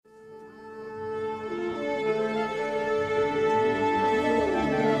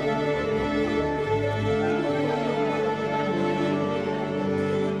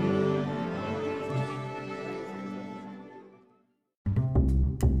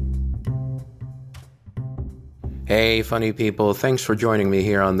Hey, funny people, thanks for joining me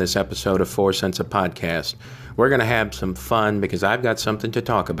here on this episode of 4 Cents a Podcast. We're going to have some fun because I've got something to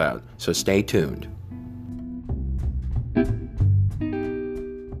talk about, so stay tuned.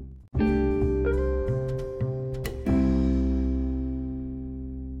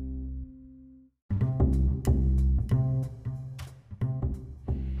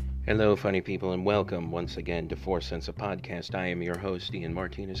 Hello, funny people, and welcome once again to 4 Cents a Podcast. I am your host, Ian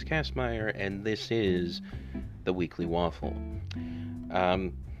Martinez-Kastmeyer, and this is the Weekly Waffle.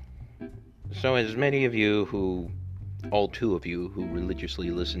 So as many of you all two of you who religiously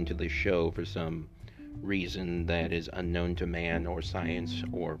listen to this show for some reason that is unknown to man or science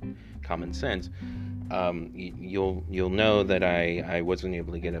or common sense, you'll know that I wasn't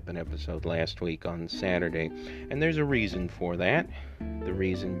able to get up an episode last week on Saturday, and there's a reason for that. The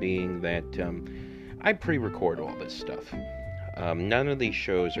reason being that I pre-record all this stuff. None of these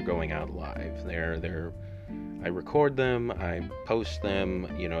shows are going out live. I record them, I post them,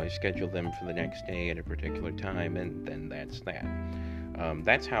 I schedule them for the next day at a particular time, and then that's that.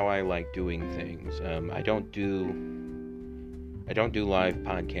 That's how I like doing things. I don't do live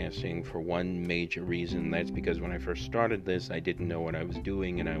podcasting for one major reason. That's because when I first started this, I didn't know what I was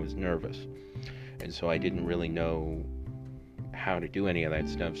doing and I was nervous. And so I didn't really know how to do any of that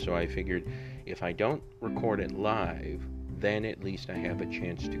stuff. So I figured if I don't record it live, then at least I have a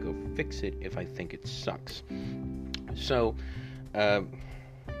chance to go fix it if I think it sucks. So I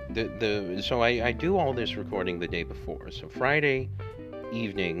do all this recording the day before. So Friday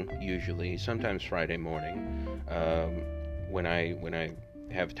evening, usually, sometimes Friday morning, when I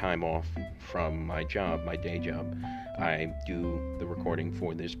have time off from my day job, I do the recording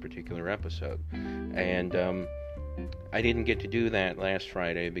for this particular episode. And I didn't get to do that last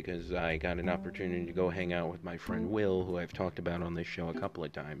Friday because I got an opportunity to go hang out with my friend Will, who I've talked about on this show a couple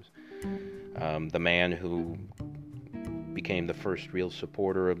of times. The man who became the first real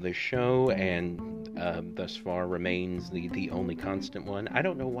supporter of this show and thus far remains the only constant one. I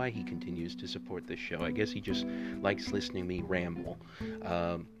don't know why he continues to support this show. I guess he just likes listening to me ramble.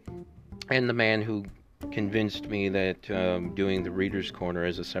 And the man who convinced me that doing the Reader's Corner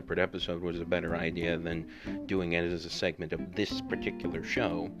as a separate episode was a better idea than doing it as a segment of this particular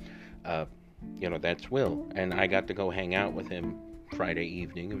show. That's Will. And I got to go hang out with him Friday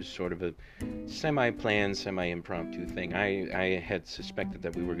evening. It was sort of a semi-planned, semi-impromptu thing. I had suspected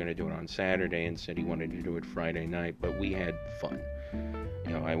that we were going to do it on Saturday and said he wanted to do it Friday night, but we had fun.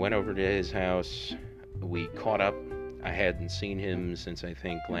 I went over to his house. We caught up. I hadn't seen him since I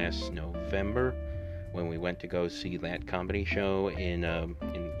think last November, when we went to go see that comedy show in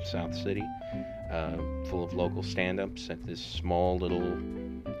South City, full of local stand-ups at this small little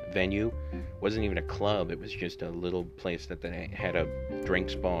venue. Wasn't even a club, it was just a little place that they had a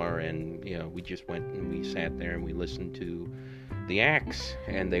drinks bar, and we just went and we sat there and we listened to the acts,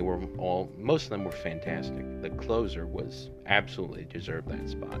 and most of them were fantastic. The closer was absolutely deserved that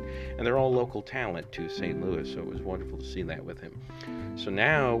spot, and they're all local talent to St. Louis, so it was wonderful to see that with him. So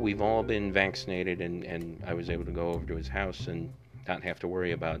now we've all been vaccinated, and I was able to go over to his house and not have to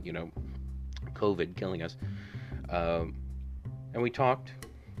worry about COVID killing us, and we talked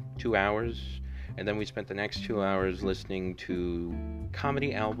 2 hours, and then we spent the next 2 hours listening to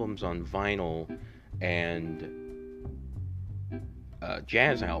comedy albums on vinyl and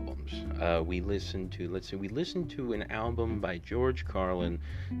jazz albums. We listened to an album by George Carlin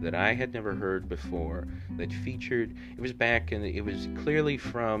that I had never heard before, that featured, it was clearly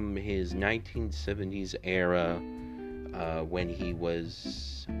from his 1970s era, when he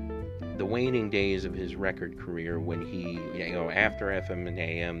was the waning days of his record career, when he, after FM and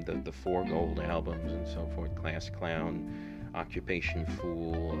AM, the four gold albums and so forth, Class Clown, Occupation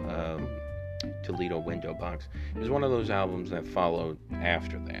Fool, Toledo Window Box. It was one of those albums that followed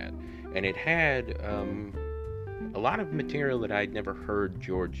after that, and it had a lot of material that I'd never heard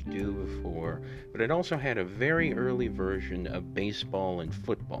George do before, but it also had a very early version of baseball and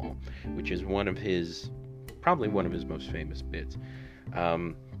football, which is probably one of his most famous bits.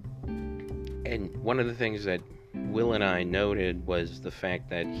 And one of the things that Will and I noted was the fact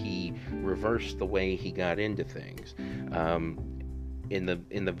that he reversed the way he got into things. In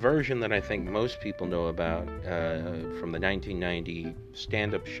the version that I think most people know about, from the 1990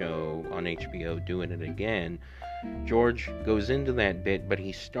 stand-up show on HBO, Doing It Again, George goes into that bit, but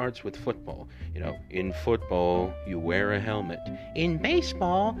he starts with football. In football, you wear a helmet. In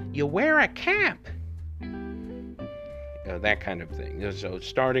baseball, you wear a cap. That kind of thing. So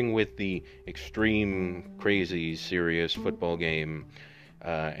starting with the extreme, crazy, serious football game,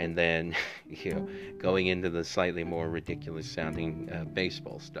 and then going into the slightly more ridiculous sounding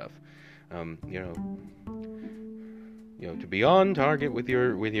baseball stuff. to be on target with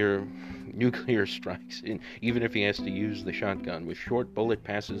your nuclear strikes. And even if he has to use the shotgun, with short bullet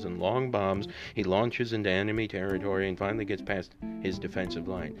passes and long bombs, he launches into enemy territory and finally gets past his defensive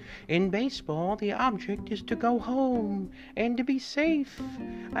line. In baseball, the object is to go home and to be safe.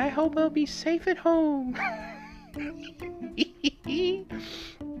 I hope I'll be safe at home.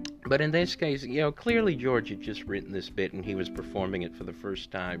 But in this case, clearly George had just written this bit and he was performing it for the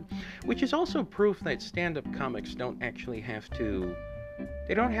first time, which is also proof that stand-up comics don't actually have to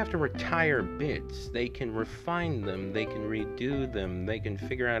retire bits. They can refine them, they can redo them, they can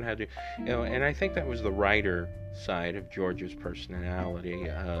figure out how to, and I think that was the writer side of George's personality.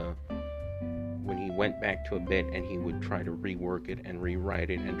 When he went back to a bit and he would try to rework it and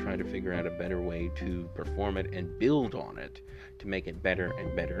rewrite it and try to figure out a better way to perform it and build on it to make it better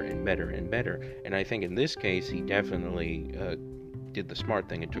and better and better and better. And I think in this case he definitely did the smart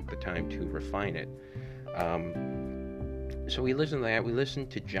thing and took the time to refine it. So we listened to that. We listened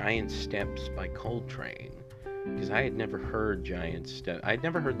to Giant Steps by Coltrane, because I had never heard Giant Steps. I'd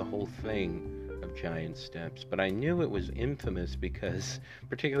never heard the whole thing of Giant Steps, but I knew it was infamous because,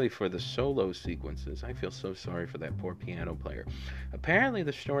 particularly for the solo sequences, I feel so sorry for that poor piano player. Apparently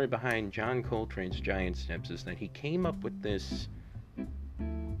the story behind John Coltrane's Giant Steps is that he came up with this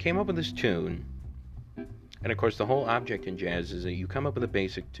tune, and of course the whole object in jazz is that you come up with a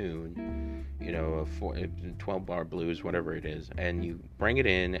basic tune, a 12-bar blues, whatever it is, and you bring it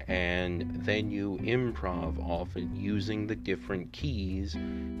in, and then you improv off it using the different keys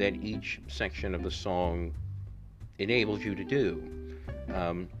that each section of the song enables you to do.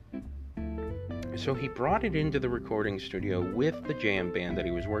 So he brought it into the recording studio with the jam band that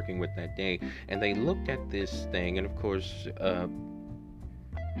he was working with that day, and they looked at this thing, and of course,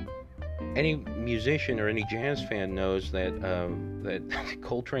 any musician or any jazz fan knows that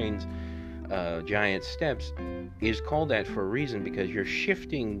Coltrane's Giant Steps is called that for a reason, because you're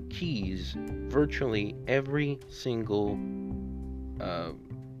shifting keys virtually every single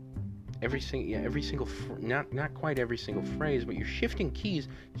not quite every single phrase, but you're shifting keys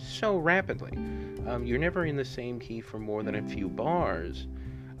so rapidly. You're never in the same key for more than a few bars,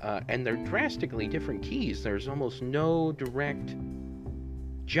 and they're drastically different keys. There's almost no direct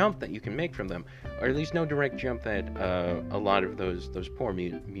jump that you can make from them, or at least no direct jump that a lot of those poor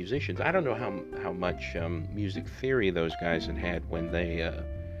musicians. I don't know how much music theory those guys had when they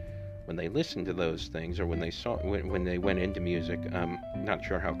listened to those things, or when they went into music. Not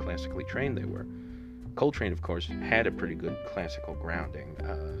sure how classically trained they were. Coltrane, of course, had a pretty good classical grounding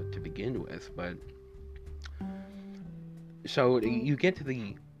to begin with, but so you get to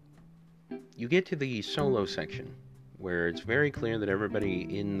the solo section, where it's very clear that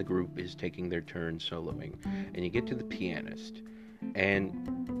everybody in the group is taking their turn soloing, and you get to the pianist,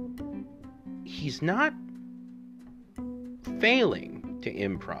 and he's not failing to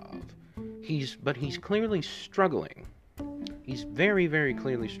improv, but he's clearly struggling. He's very, very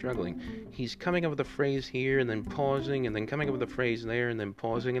clearly struggling. He's coming up with a phrase here and then pausing, and then coming up with a phrase there and then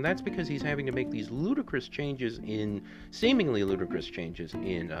pausing, and that's because he's having to make these seemingly ludicrous changes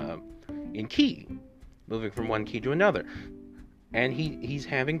in key, moving from one key to another. And he's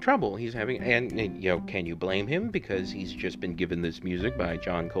having trouble. And can you blame him? Because he's just been given this music by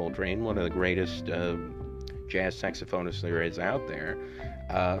John Coltrane, one of the greatest jazz saxophonists there is out there.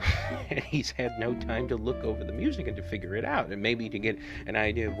 And he's had no time to look over the music and to figure it out, and maybe to get an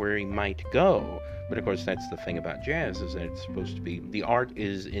idea of where he might go. But of course, that's the thing about jazz, is that it's supposed to be, the art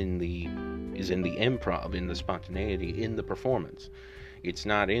is in the improv, in the spontaneity, in the performance. It's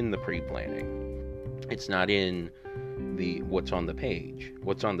not in the pre-planning. It's not in the what's on the page.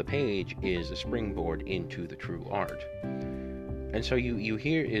 What's on the page is a springboard into the true art. And so you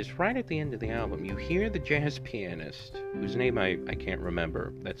hear, is right at the end of the album, you hear the jazz pianist, whose name I can't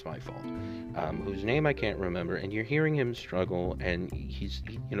remember, that's my fault, whose name I can't remember, and you're hearing him struggle, and he's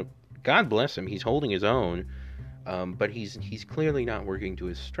God bless him, he's holding his own, but he's clearly not working to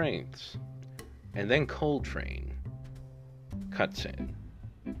his strengths. And then Coltrane cuts in,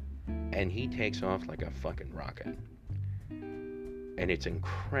 and he takes off like a fucking rocket. And it's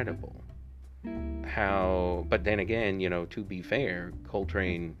incredible how, but then again, to be fair,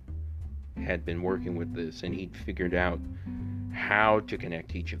 Coltrane had been working with this, and he'd figured out how to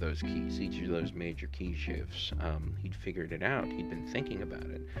connect each of those keys, each of those major key shifts. He'd figured it out. He'd been thinking about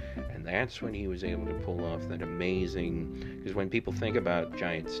it. And that's when he was able to pull off that amazing, because when people think about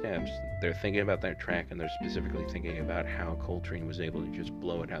Giant Steps, they're thinking about that track, and they're specifically thinking about how Coltrane was able to just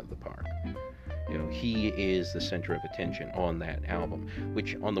blow it out of the park. He is the center of attention on that album,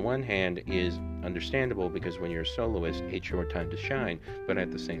 which on the one hand is understandable, because when you're a soloist, it's your time to shine, but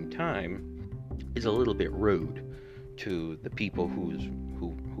at the same time, is a little bit rude to the people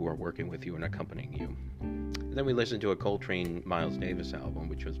who are working with you and accompanying you. And then we listened to a Coltrane Miles Davis album,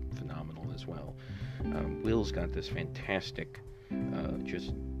 which was phenomenal as well. Will's got this fantastic,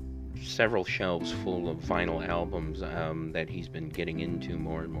 just several shelves full of vinyl albums that he's been getting into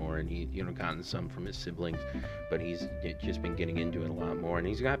more and more, and he, gotten some from his siblings, but he's just been getting into it a lot more, and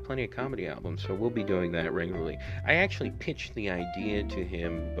he's got plenty of comedy albums, so we'll be doing that regularly. I actually pitched the idea to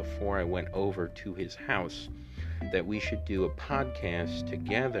him before I went over to his house that we should do a podcast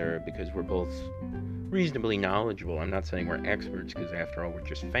together because we're both reasonably knowledgeable. I'm not saying we're experts because after all we're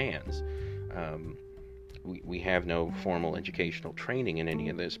just fans. We have no formal educational training in any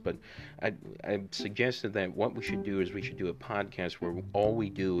of this, but I suggested that what we should do is we should do a podcast where all we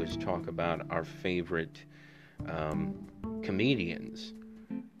do is talk about our favorite comedians,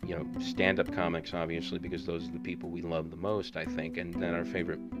 stand-up comics, obviously, because those are the people we love the most, I think, and then our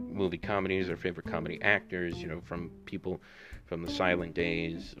favorite movie comedies, our favorite comedy actors, from people from the silent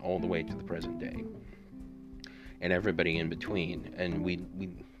days all the way to the present day, and everybody in between. And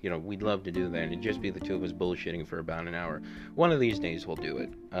we'd love to do that. It'd just be the two of us bullshitting for about an hour. One of these days we'll do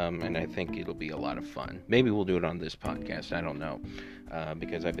it, and I think it'll be a lot of fun. Maybe we'll do it on this podcast, I don't know,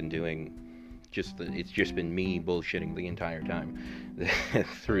 because I've been doing it's just been me bullshitting the entire time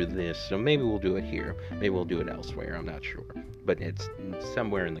through this. So maybe we'll do it here. Maybe we'll do it elsewhere. I'm not sure. But it's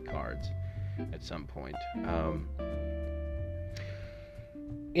somewhere in the cards at some point.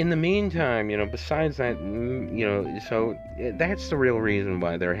 In the meantime, besides that, so that's the real reason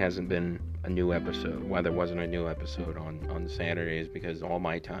why there hasn't been a new episode, why there wasn't a new episode on Saturdays, because all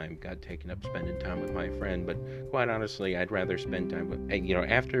my time got taken up spending time with my friend. But quite honestly, I'd rather spend time with,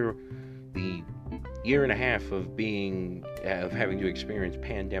 after the year and a half of having to experience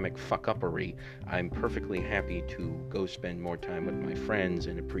pandemic fuck-uppery, I'm perfectly happy to go spend more time with my friends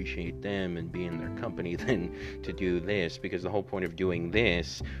and appreciate them and be in their company than to do this, because the whole point of doing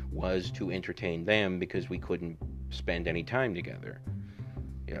this was to entertain them because we couldn't spend any time together.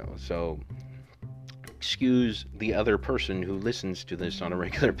 So excuse the other person who listens to this on a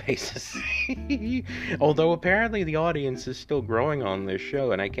regular basis. Although apparently the audience is still growing on this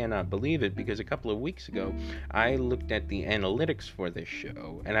show, and I cannot believe it, because a couple of weeks ago I looked at the analytics for this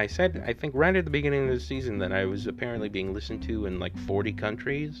show, and I said, I think right at the beginning of the season, that I was apparently being listened to in like 40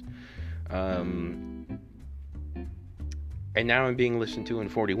 countries. And now I'm being listened to in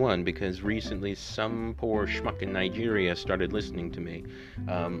 41 because recently some poor schmuck in Nigeria started listening to me.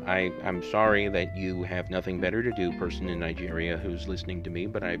 I'm sorry that you have nothing better to do, person in Nigeria who's listening to me,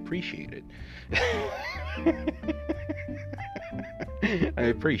 but I appreciate it. I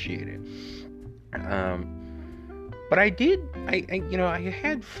appreciate it. But I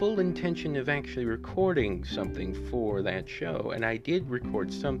had full intention of actually recording something for that show, and I did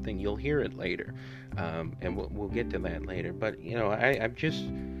record something. You'll hear it later. And we'll get to that later. But, I've just,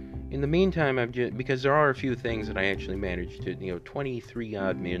 in the meantime, because there are a few things that I actually managed to, 23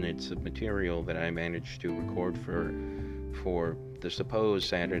 odd minutes of material that I managed to record for the supposed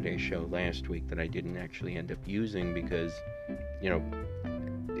Saturday show last week that I didn't actually end up using because,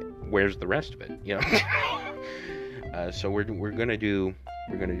 where's the rest of it, So we're gonna do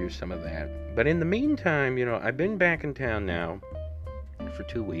some of that. But in the meantime, I've been back in town now for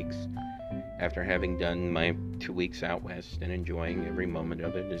 2 weeks. After having done my 2 weeks out west and enjoying every moment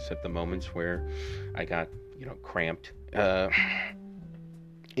of it, except the moments where I got, cramped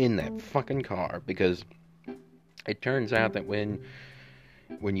in that fucking car, because it turns out that when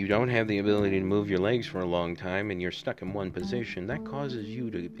you don't have the ability to move your legs for a long time and you're stuck in one position, that causes you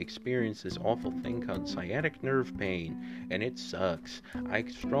to experience this awful thing called sciatic nerve pain, and it sucks. I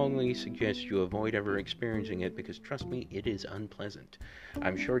strongly suggest you avoid ever experiencing it because, trust me, it is unpleasant.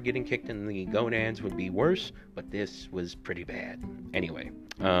 I'm sure getting kicked in the gonads would be worse, but this was pretty bad. Anyway,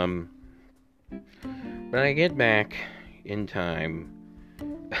 when I get back in time,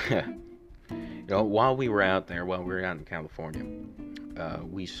 while we were out in California,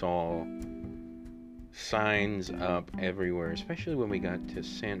 we saw signs up everywhere, especially when we got to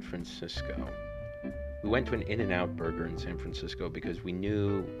San Francisco. We went to an In-N-Out Burger in San Francisco because we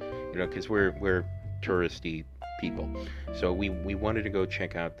knew, because we're touristy people. So we wanted to go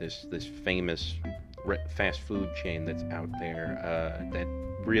check out this famous fast food chain that's out there that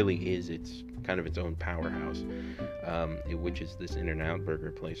really is its own powerhouse, which is this In-N-Out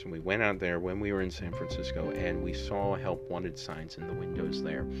Burger place. And we went out there when we were in San Francisco, and we saw help wanted signs in the windows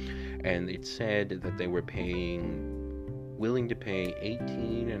there, and it said that they were willing to pay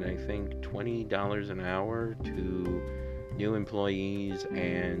 $18 and I think $20 an hour to new employees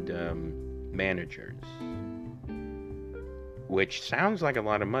and managers, which sounds like a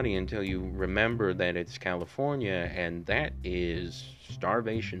lot of money until you remember that it's California, and that is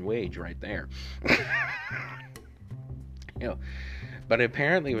starvation wage right there. You know, but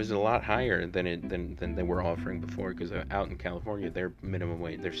apparently it was a lot higher than they were offering before, because out in California, their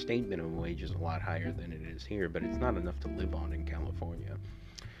state minimum wage is a lot higher than it is here, but it's not enough to live on in California.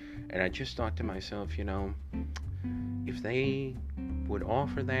 And I just thought to myself, if they would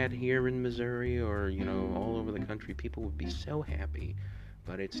offer that here in Missouri or, all over the country, people would be so happy.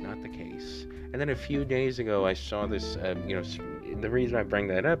 But it's not the case. And then a few days ago, I saw this, the reason I bring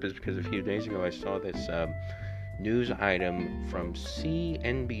that up is because a few days ago I saw this news item from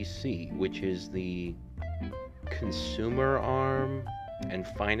CNBC, which is the consumer arm and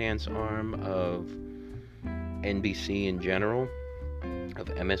finance arm of NBC in general, of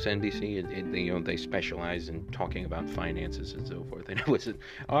MSNBC. They specialize in talking about finances and so forth. And it was an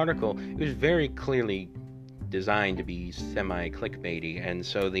article, it was very clearly designed to be semi-clickbaity. And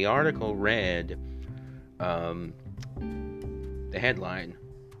so the article read, the headline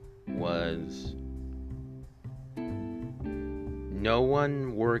was, "No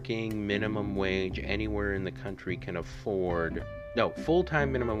one working minimum wage anywhere in the country can afford..." No,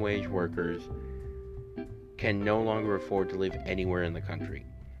 full-time minimum wage workers can no longer afford to live anywhere in the country.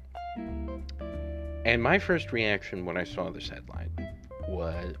 And my first reaction when I saw this headline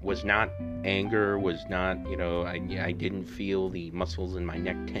was not anger, was not, I didn't feel the muscles in my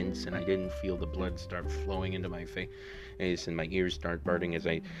neck tense, and I didn't feel the blood start flowing into my face and my ears start burning as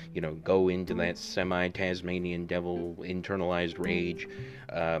I, go into that semi-Tasmanian devil internalized rage.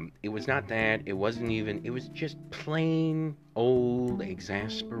 It was not that. It wasn't even, it was just plain old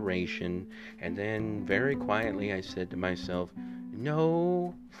exasperation. And then very quietly I said to myself,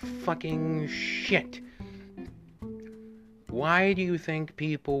 no fucking shit. Why do you think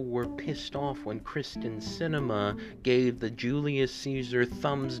people were pissed off when Kristen Sinema gave the Julius Caesar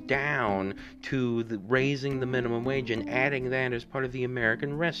thumbs down to raising the minimum wage and adding that as part of the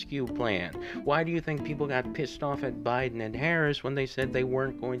American Rescue Plan? Why do you think people got pissed off at Biden and Harris when they said they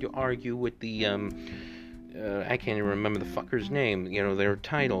weren't going to argue with the, I can't even remember the fucker's name, their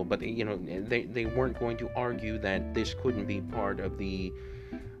title, but, they weren't going to argue that this couldn't be part of the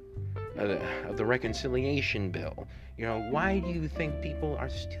reconciliation bill? Why do you think people are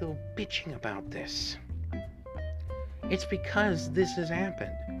still bitching about this? It's because this has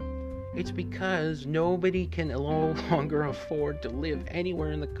happened. It's because nobody can no longer afford to live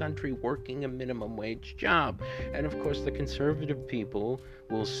anywhere in the country working a minimum wage job. And of course, the conservative people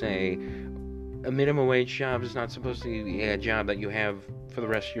will say a minimum wage job is not supposed to be a job that you have for the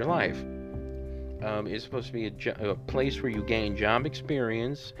rest of your life. It's supposed to be a place where you gain job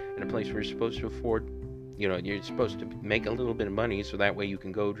experience, and a place where you're supposed to afford, you're supposed to make a little bit of money, so that way you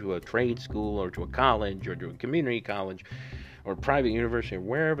can go to a trade school or to a college or to a community college or private university or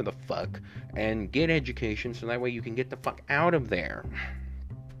wherever the fuck, and get education, so that way you can get the fuck out of there.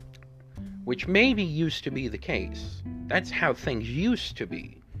 Which maybe used to be the case. That's how things used to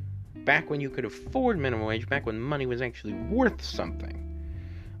be. Back when you could afford minimum wage, back when money was actually worth something.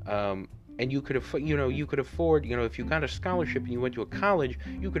 And you could afford, if you got a scholarship and you went to a college,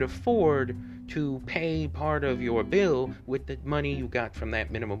 you could afford to pay part of your bill with the money you got from that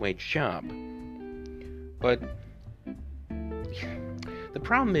minimum wage job. But the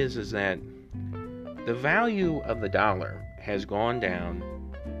problem is that the value of the dollar has gone down,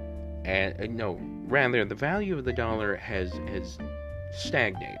 the value of the dollar has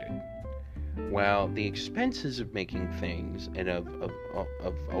stagnated. While the expenses of making things and of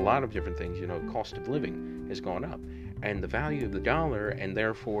a lot of different things, cost of living has gone up, and the value of the dollar, and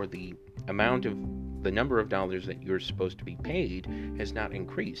therefore the number of dollars that you're supposed to be paid, has not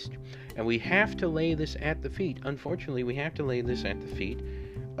increased. And we have to lay this at the feet. Unfortunately, we have to lay this at the feet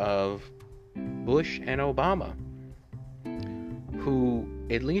of Bush and Obama, who,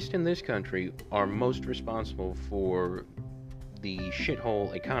 at least in this country, are most responsible for the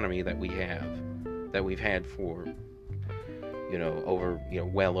shithole economy that we've had for,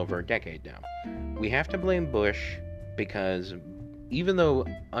 well over a decade now. We have to blame Bush, because even though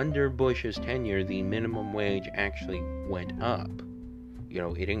under Bush's tenure the minimum wage actually went up,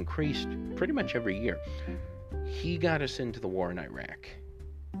 it increased pretty much every year, he got us into the war in Iraq,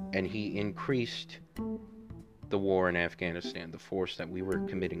 and he increased the war in Afghanistan, the force that we were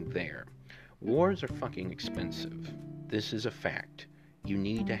committing there. Wars are fucking expensive. This is a fact. You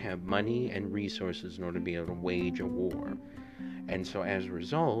need to have money and resources in order to be able to wage a war. And so as a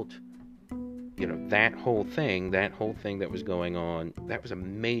result, that whole thing that was going on, that was a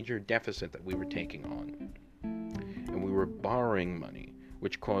major deficit that we were taking on. And we were borrowing money,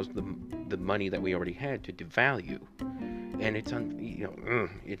 which caused the money that we already had to devalue. and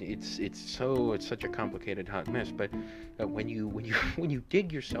it's it's such a complicated hot mess. But when you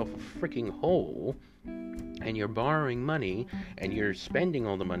dig yourself a freaking hole, and you're borrowing money, and you're spending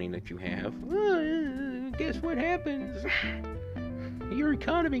all the money that you have, guess what happens? Your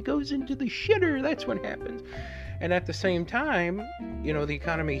economy goes into the shitter. That's what happens. And at the same time, the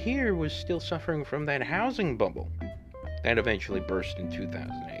economy here was still suffering from that housing bubble that eventually burst in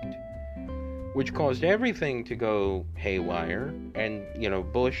 2008, which caused everything to go haywire. And,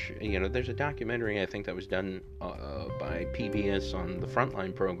 Bush, there's a documentary, I think, that was done by PBS on the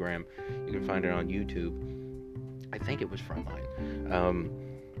Frontline program. You can find it on YouTube. I think it was Frontline.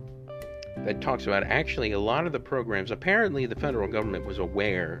 That talks about actually a lot of the programs. Apparently, the federal government was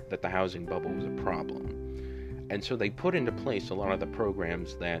aware that the housing bubble was a problem. And so they put into place a lot of the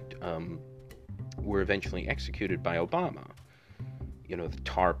programs that were eventually executed by Obama. The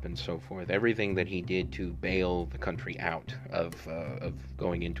TARP and so forth, everything that he did to bail the country out of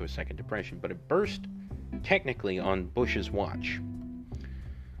going into a second depression. But it burst technically on Bush's watch.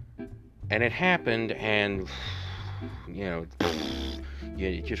 And it happened, and,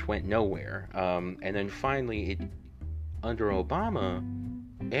 it just went nowhere. And then finally, under Obama,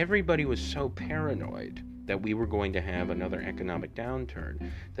 everybody was so paranoid that we were going to have another economic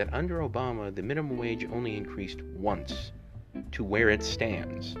downturn that under Obama, the minimum wage only increased once to where it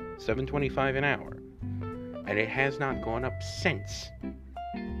stands, $7.25 an hour. And it has not gone up since.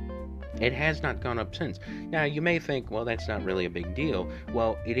 It has not gone up since. Now, you may think, well, that's not really a big deal.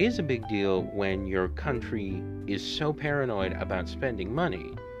 Well, it is a big deal when your country is so paranoid about spending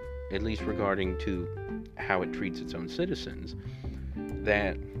money, at least regarding to how it treats its own citizens,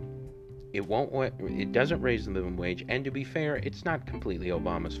 that it doesn't raise the minimum wage. And to be fair, it's not completely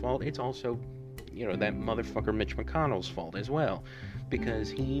Obama's fault. It's also, that motherfucker Mitch McConnell's fault as well, because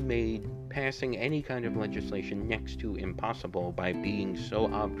he made passing any kind of legislation next to impossible by being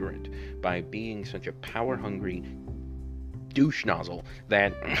so obdurate, by being such a power-hungry douche nozzle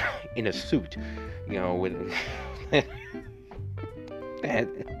that in a suit, with that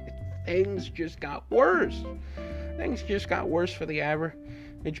things just got worse. Things just got worse for the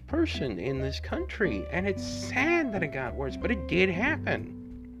average person in this country, and it's sad that it got worse, but it did happen.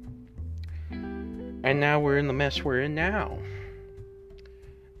 And now we're in the mess we're in now.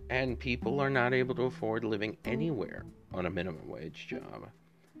 And people are not able to afford living anywhere on a minimum wage job.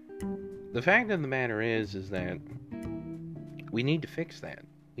 The fact of the matter is that we need to fix that.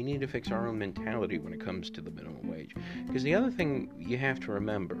 We need to fix our own mentality when it comes to the minimum wage. Because the other thing you have to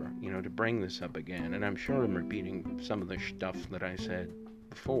remember, to bring this up again, and I'm sure I'm repeating some of the stuff that I said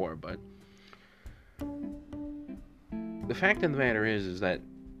before, but the fact of the matter is that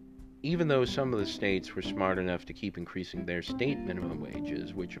even though some of the states were smart enough to keep increasing their state minimum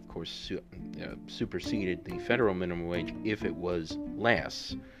wages, which of course superseded the federal minimum wage if it was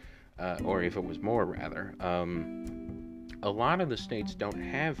less, or if it was more rather, a lot of the states don't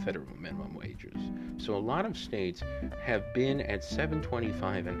have federal minimum wages. So a lot of states have been at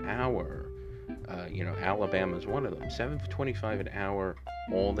 $7.25 an hour. Alabama's one of them. $7.25 an hour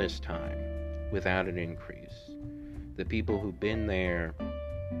all this time without an increase. The people who've been there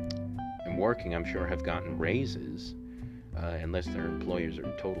and working, I'm sure, have gotten raises, unless their employers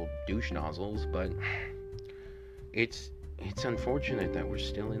are total douche nozzles. But it's unfortunate that we're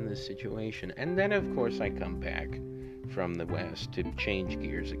still in this situation. And then, of course, I come back from the West to change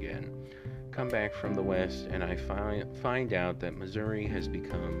gears again. Come back from the West, and I find out that Missouri has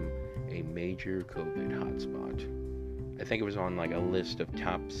become a major COVID hotspot. I think it was on like a list of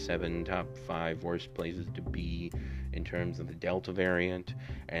top 5 worst places to be in terms of the Delta variant.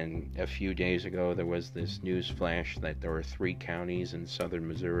 And a few days ago, there was this news flash that there are 3 counties in southern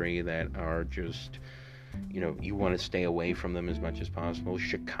Missouri that are just, you want to stay away from them as much as possible.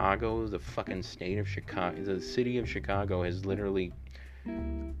 Chicago, the fucking state of Chicago, the city of Chicago has literally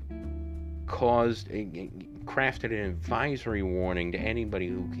crafted an advisory warning to anybody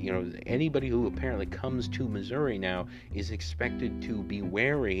who apparently comes to Missouri now is expected to be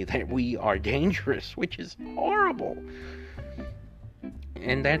wary that we are dangerous, which is horrible.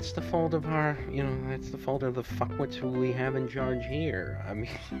 And that's the fault of that's the fault of the fuckwits who we have in charge here. I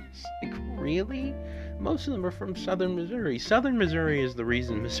mean, it's like, really? Most of them are from southern Missouri. Southern Missouri is the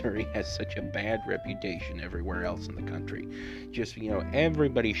reason Missouri has such a bad reputation everywhere else in the country. Just,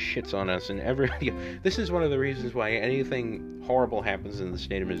 everybody shits on us, and this is one of the reasons why anything horrible happens in the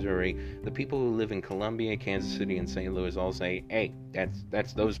state of Missouri. The people who live in Columbia, Kansas City, and St. Louis all say, hey,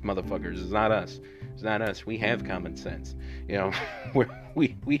 that's those motherfuckers. It's not us. It's not us. We have common sense.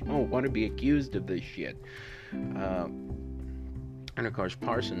 We don't want to be accused of this shit. And of course,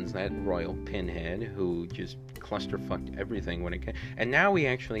 Parsons, that royal pinhead who just clusterfucked everything when it came. And now we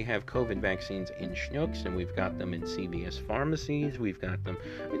actually have COVID vaccines in Schnucks, and we've got them in CVS pharmacies. We've got them.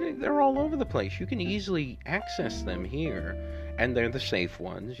 I mean, they're all over the place. You can easily access them here. And they're the safe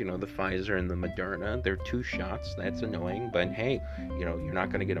ones, the Pfizer and the Moderna. They're 2 shots. That's annoying. But hey, you're not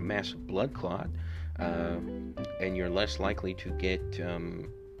going to get a massive blood clot. And you're less likely to get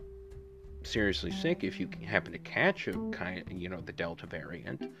seriously sick if you happen to catch the Delta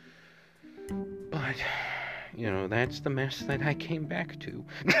variant. But that's the mess that I came back to.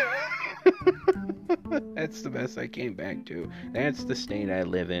 That's the mess I came back to. That's the state I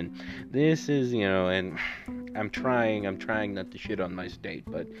live in. This is, and I'm trying not to shit on my state,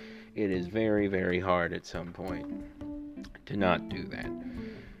 but it is very, very hard at some point to not do that.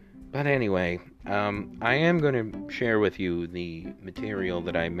 But anyway, I am going to share with you the material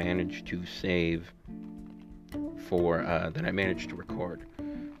that I managed to save that I managed to record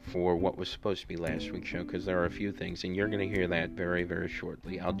for what was supposed to be last week's show, because there are a few things, and you're going to hear that very, very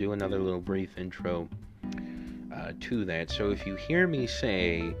shortly. I'll do another little brief intro to that. So if you hear me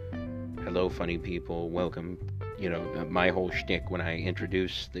say, hello, funny people, welcome, my whole shtick when I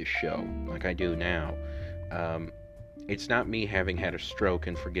introduce this show, like I do now, it's not me having had a stroke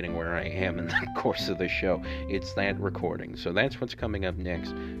and forgetting where I am in the course of the show. It's that recording. So that's what's coming up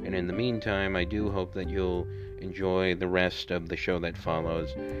next. And in the meantime, I do hope that you'll enjoy the rest of the show that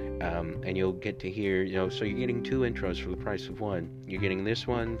follows. And you'll get to hear, so you're getting 2 intros for the price of 1. You're getting this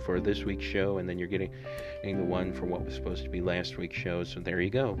one for this week's show, and then you're getting the one for what was supposed to be last week's show. So there you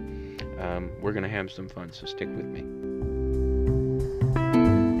go. We're going to have some fun, so stick with me.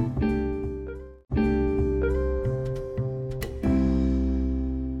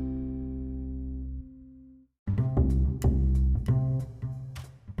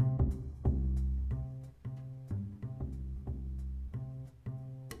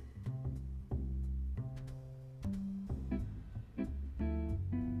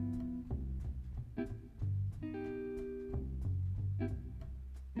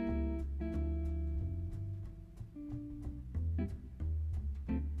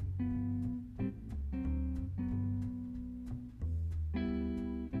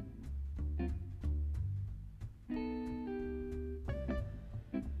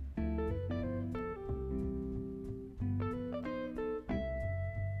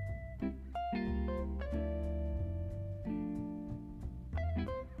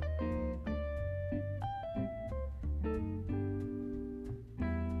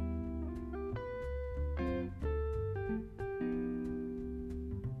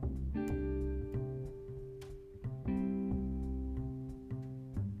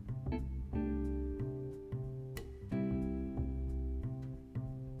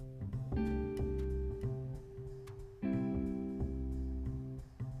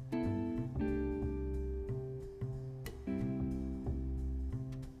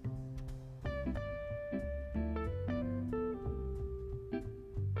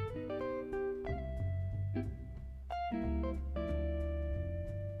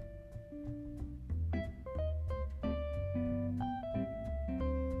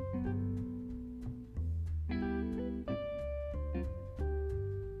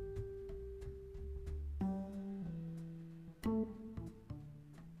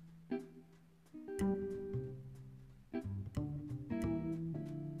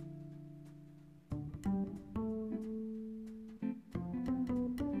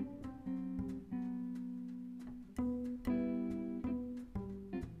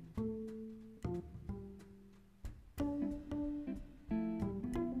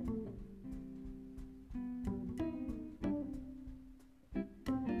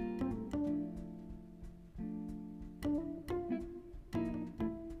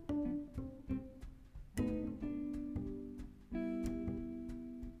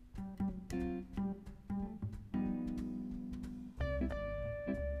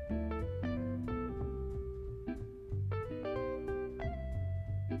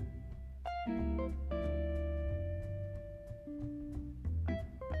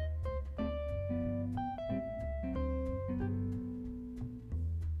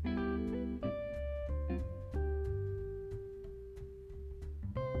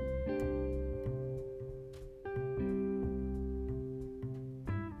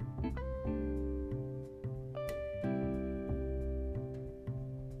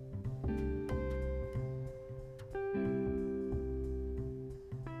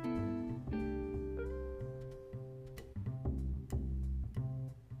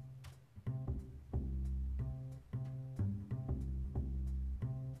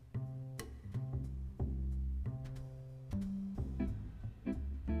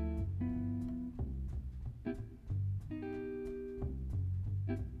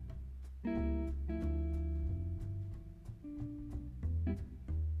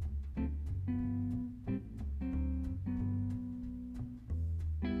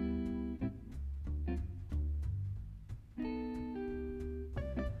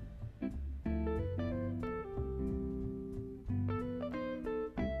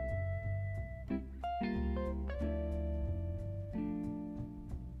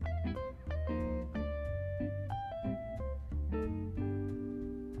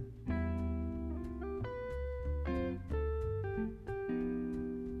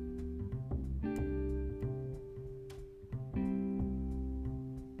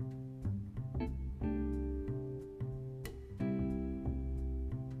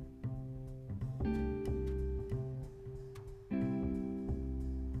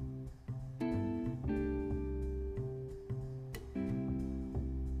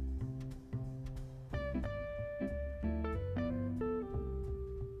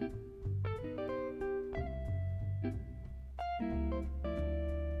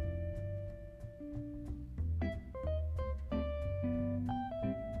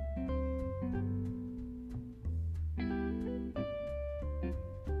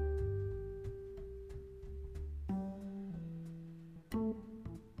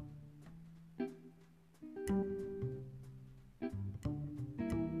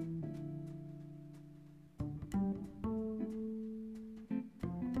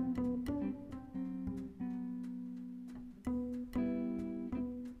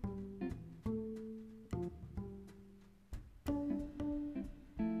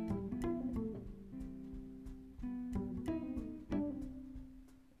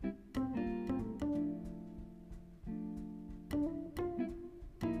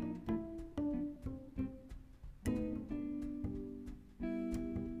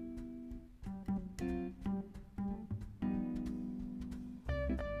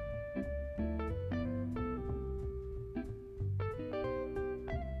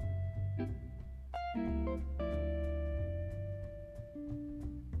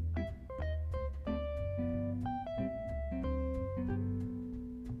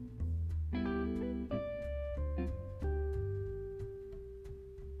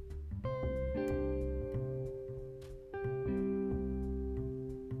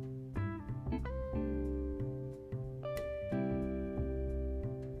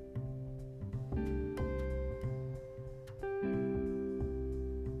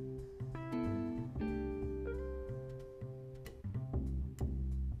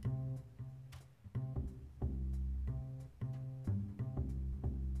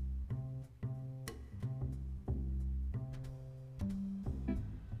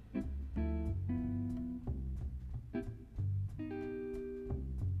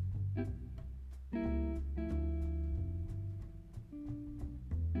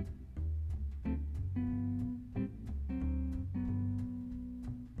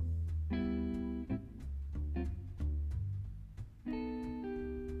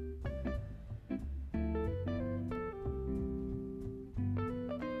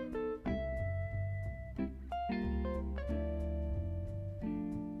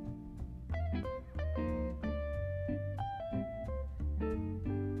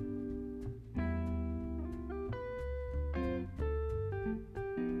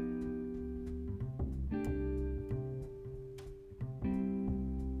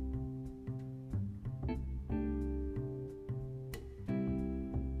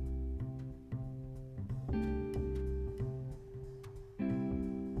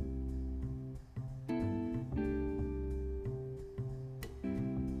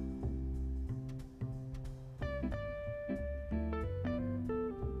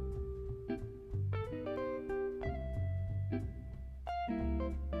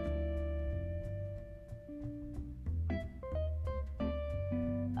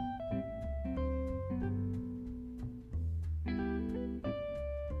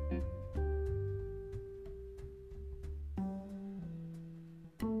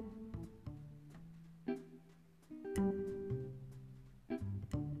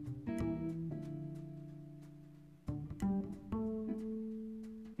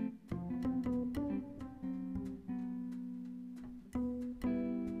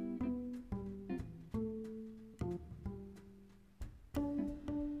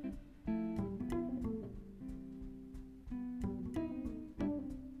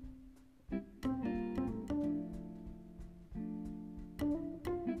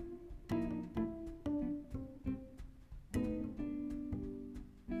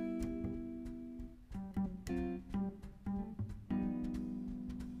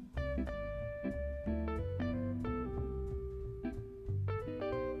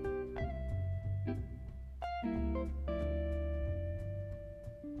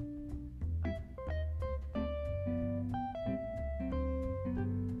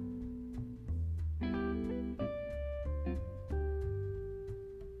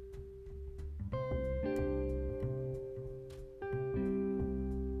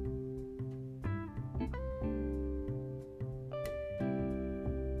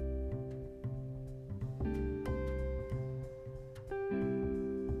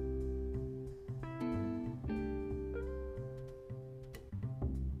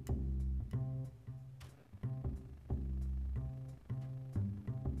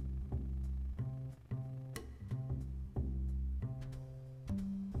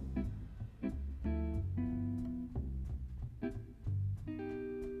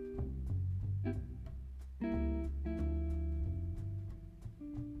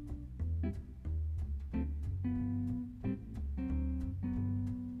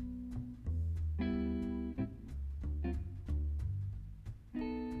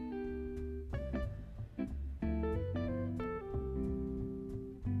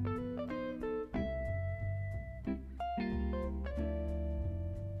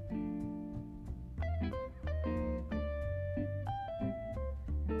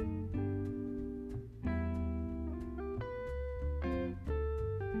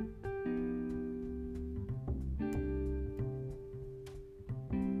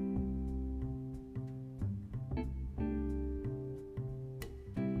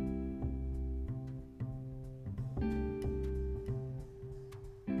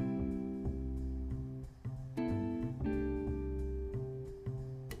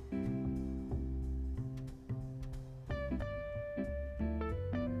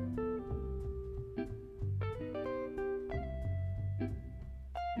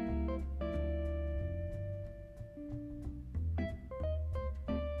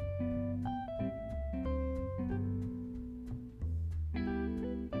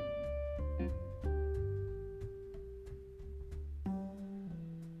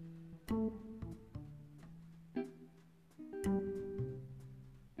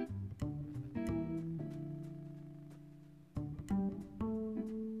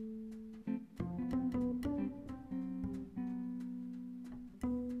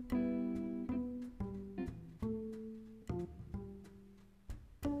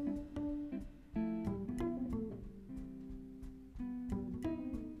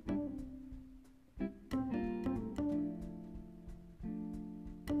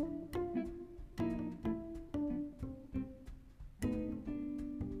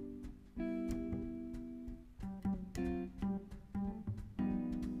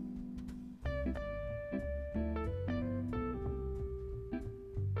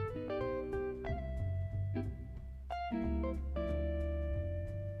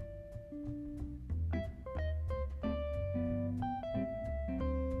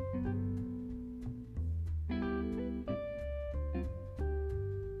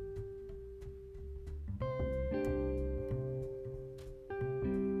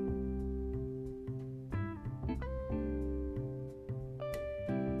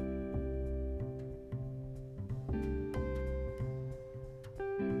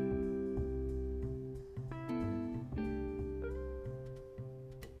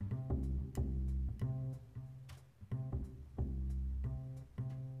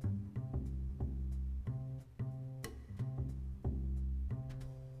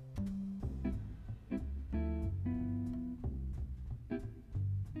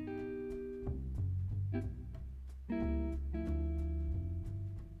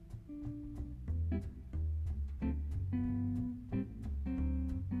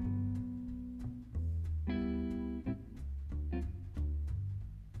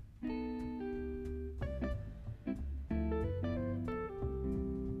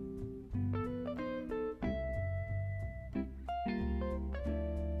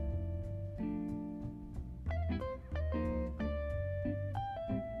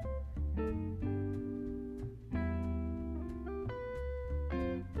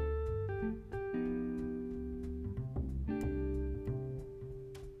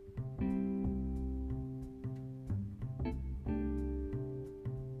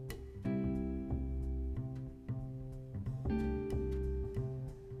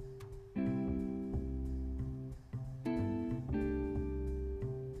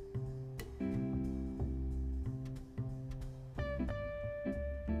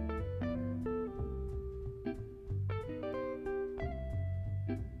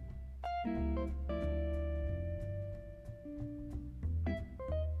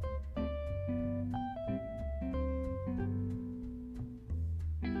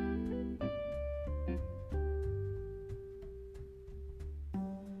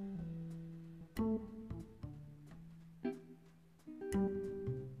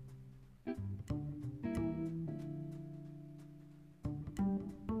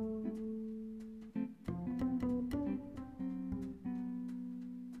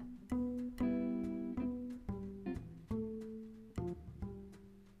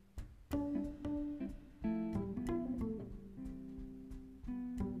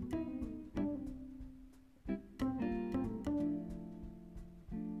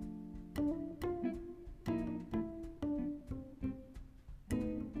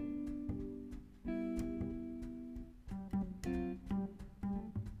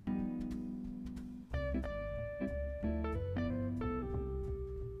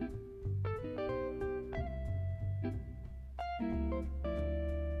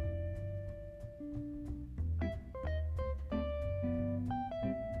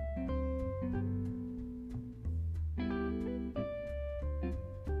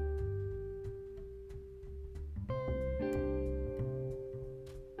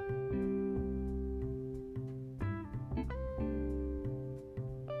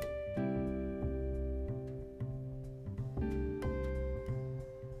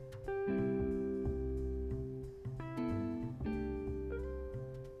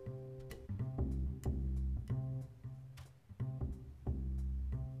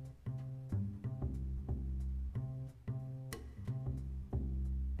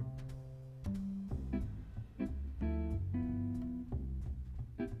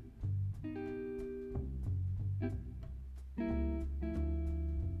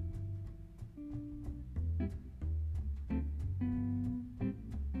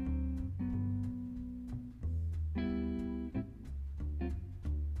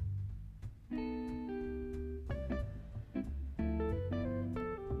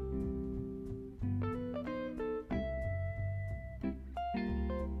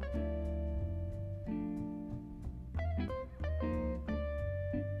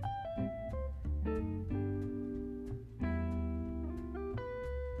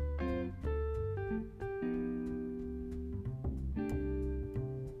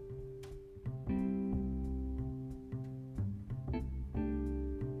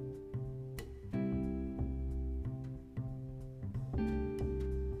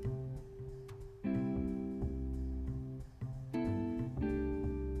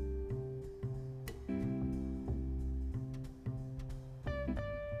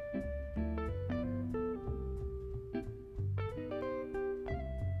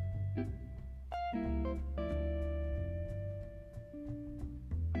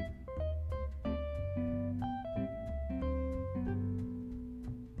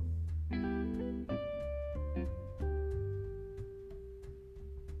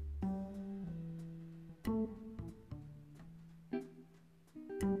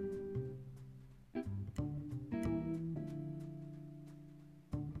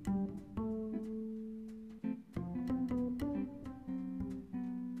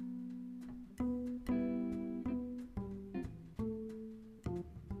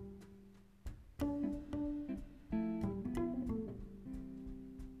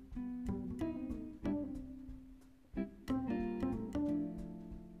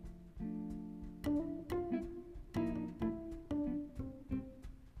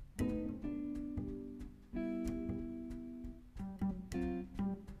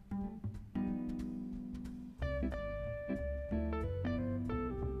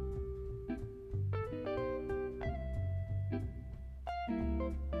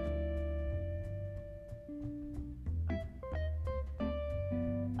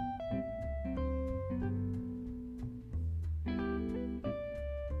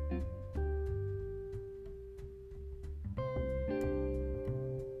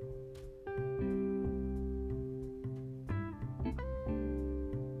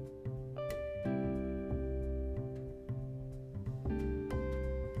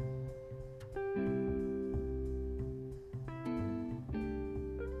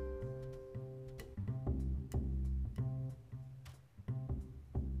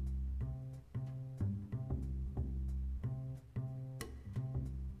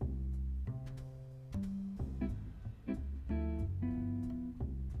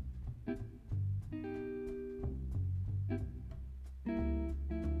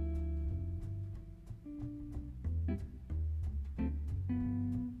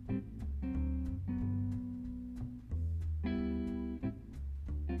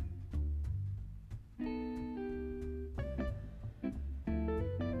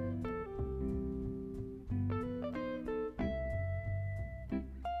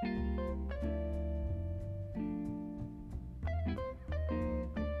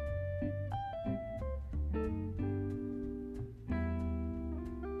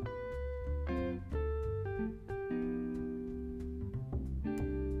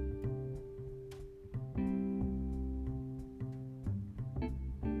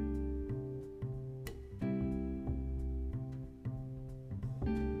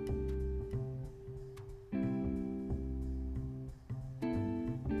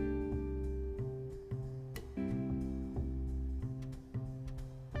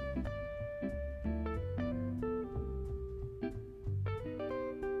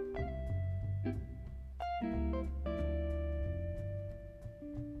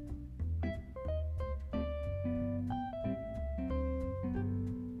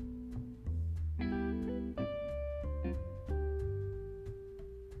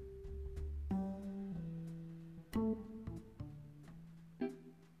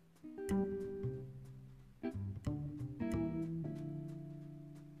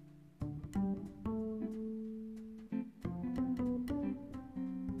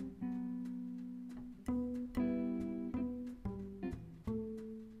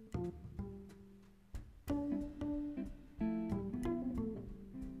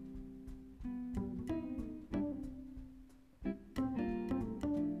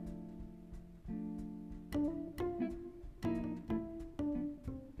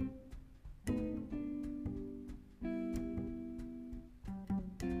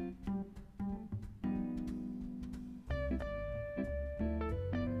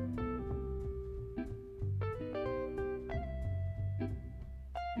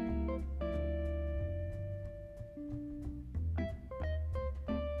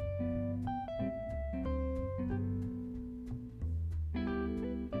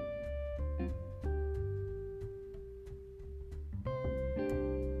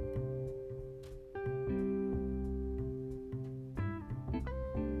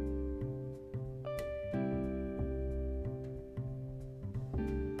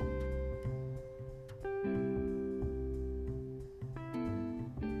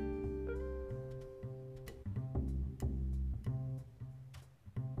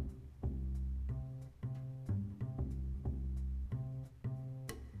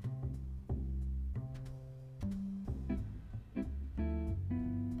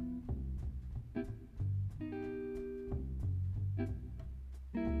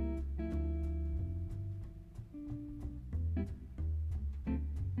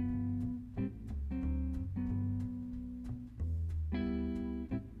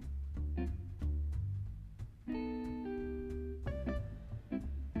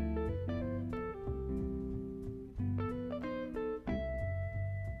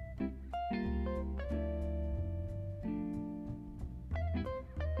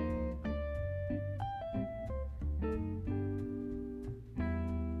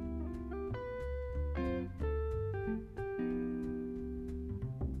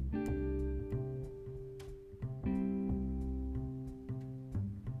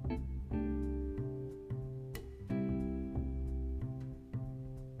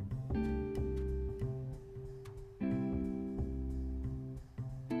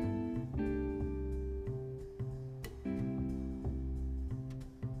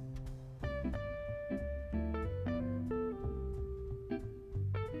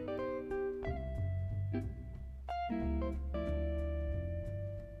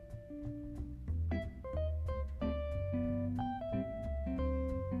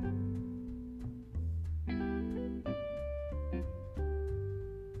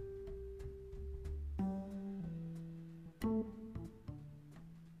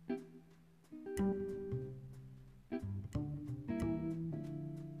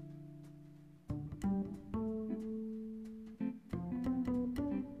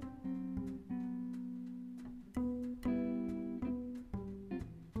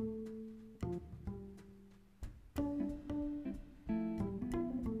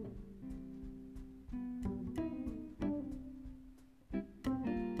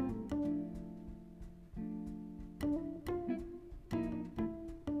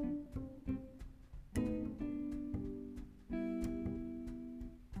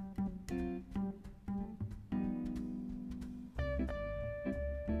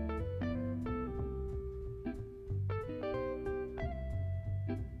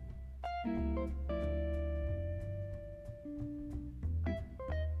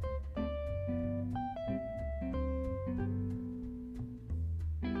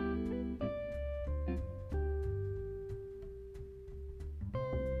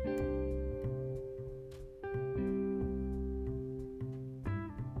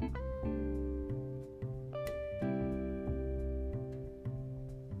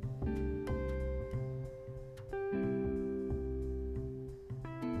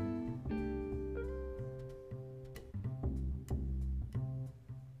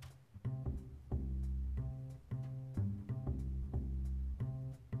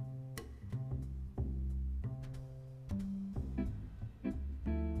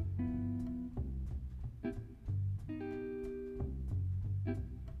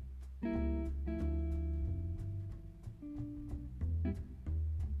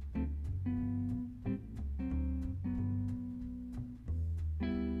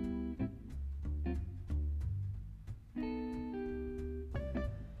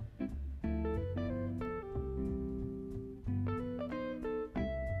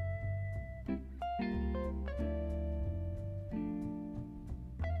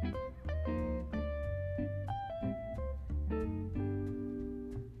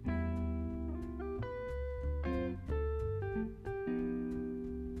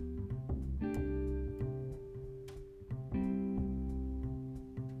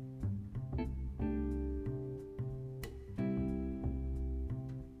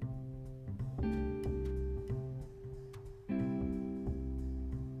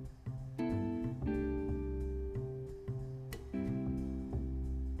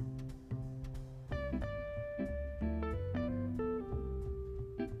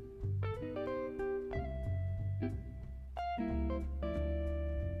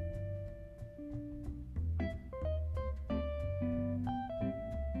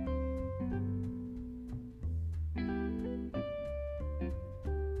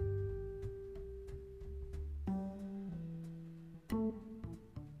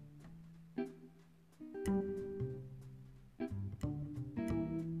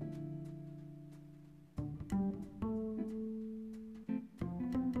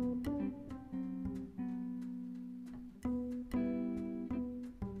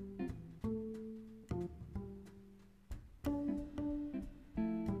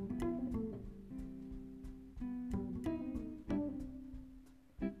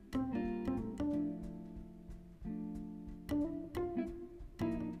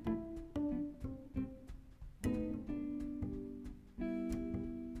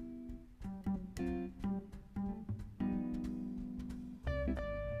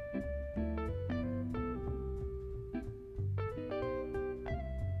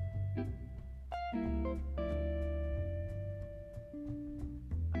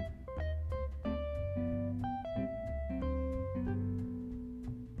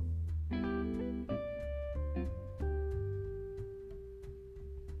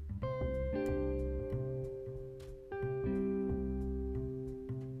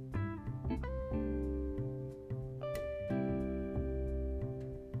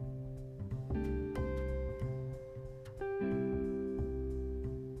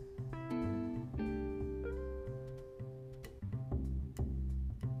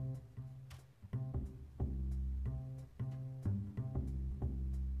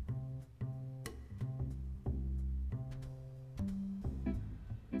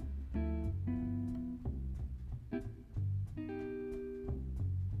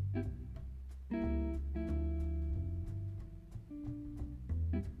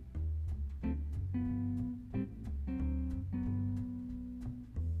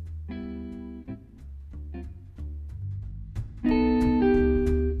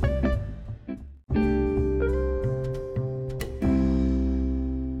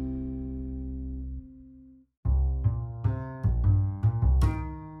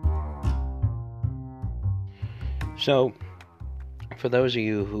 So, for those of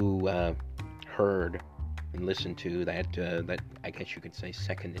you who heard and listened to that I guess you could say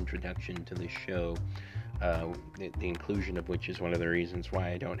second introduction to this show, the inclusion of which is one of the reasons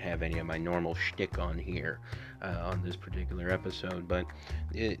why I don't have any of my normal shtick on here on this particular episode. But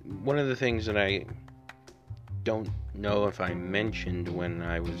one of the things that I don't know if I mentioned when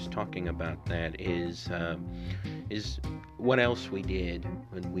I was talking about that is what else we did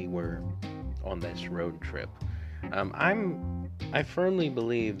when we were on this road trip. I firmly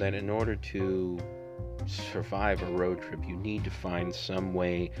believe that in order to survive a road trip, you need to find some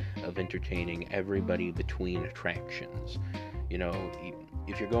way of entertaining everybody between attractions. You know,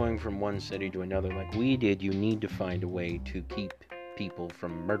 if you're going from one city to another like we did, you need to find a way to keep people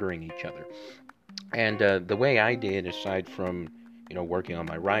from murdering each other. And the way I did, aside from, working on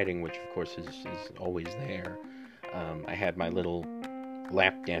my writing, which of course is always there, I had my little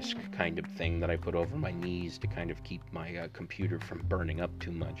lap desk kind of thing that I put over my knees to kind of keep my computer from burning up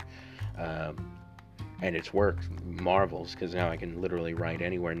too much. And it's worked marvels, because now I can literally write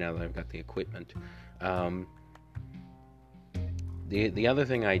anywhere now that I've got the equipment. The other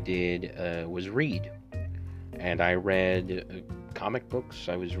thing I did was read. And I read comic books.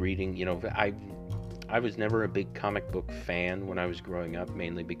 I was reading, I was never a big comic book fan when I was growing up,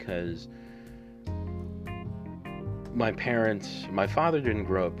 mainly because my father didn't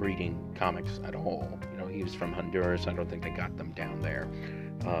grow up reading comics at all. He was from Honduras. I don't think they got them down there.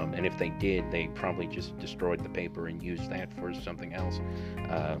 And if they did, they probably just destroyed the paper and used that for something else,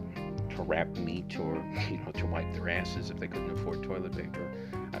 to wrap meat or, to wipe their asses if they couldn't afford toilet paper.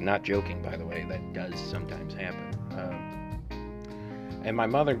 I'm not joking, by the way. That does sometimes happen. And my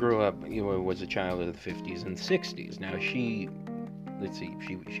mother grew up, was a child of the 50s and 60s. Now she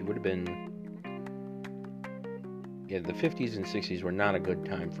would have been... Yeah, the 50s and 60s were not a good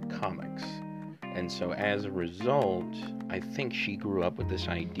time for comics. And so as a result, I think she grew up with this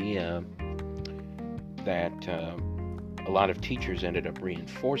idea that a lot of teachers ended up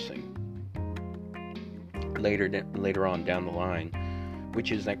reinforcing later on down the line,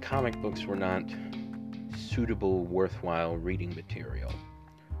 which is that comic books were not suitable, worthwhile reading material,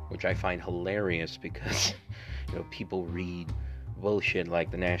 which I find hilarious because, people read bullshit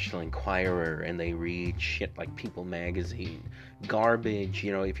like the National Enquirer, and they read shit like People magazine, garbage.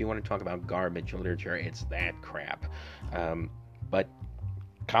 If you want to talk about garbage literature, it's that crap. But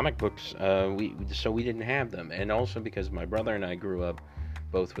comic books, we didn't have them, and also because my brother and I grew up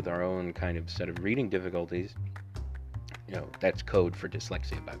both with our own kind of set of reading difficulties. That's code for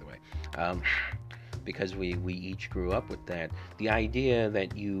dyslexia, by the way. Because we each grew up with that. The idea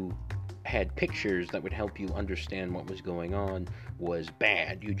that you had pictures that would help you understand what was going on was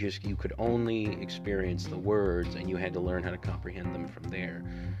bad. You could only experience the words, and you had to learn how to comprehend them from there,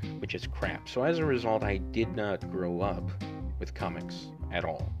 which is crap. So as a result, I did not grow up with comics at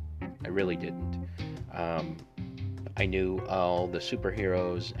all. I really didn't. I knew all the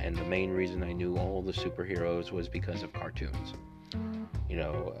superheroes, and the main reason I knew all the superheroes was because of cartoons.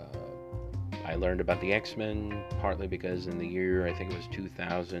 I learned about the X-Men partly because in the year, I think it was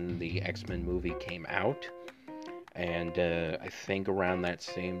 2000, the X-Men movie came out. And I think around that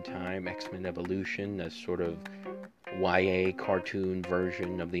same time, X-Men Evolution, a sort of YA cartoon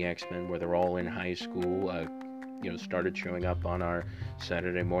version of the X-Men where they're all in high school, started showing up on our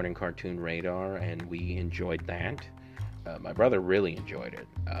Saturday morning cartoon radar, and we enjoyed that. My brother really enjoyed it,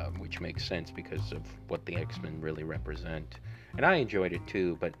 which makes sense because of what the X-Men really represent. And I enjoyed it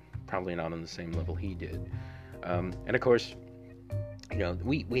too, but probably not on the same level he did. And of course,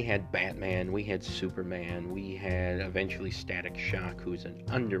 we had Batman, we had Superman, we had eventually Static Shock, who's an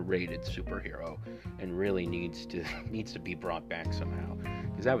underrated superhero and really needs to be brought back somehow,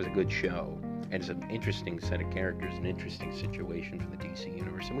 because that was a good show, and it's an interesting set of characters, an interesting situation for the DC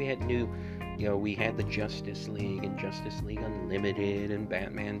universe. And we had we had the Justice League and Justice League Unlimited and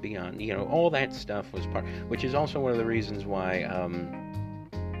Batman Beyond. All that stuff was part, which is also one of the reasons why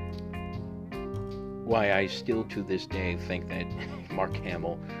I still to this day think that Mark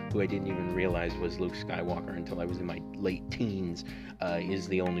Hamill, who I didn't even realize was Luke Skywalker until I was in my late teens, is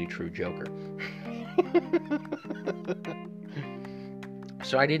the only true Joker.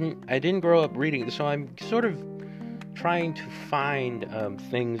 So I didn't grow up reading, so I'm sort of trying to find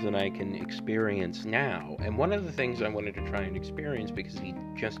things that I can experience now. And one of the things I wanted to try and experience, because he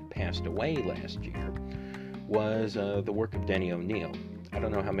just passed away last year, was the work of Denny O'Neil. I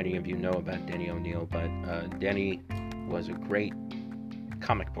don't know how many of you know about Denny O'Neil, but Denny was a great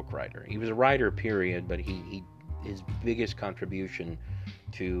comic book writer. He was a writer, period, but his biggest contribution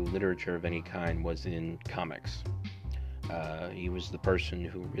to literature of any kind was in comics. He was the person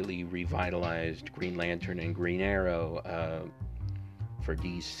who really revitalized Green Lantern and Green Arrow for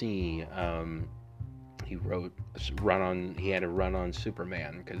DC. He had a run on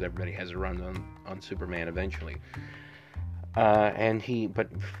Superman, because everybody has a run on Superman eventually. But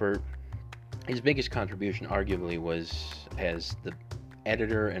for his biggest contribution, arguably, was as the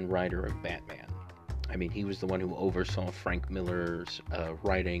editor and writer of Batman. I mean, he was the one who oversaw Frank Miller's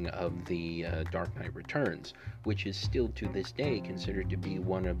writing of the Dark Knight Returns, which is still to this day considered to be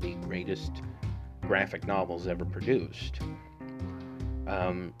one of the greatest graphic novels ever produced.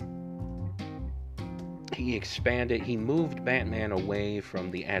 He moved Batman away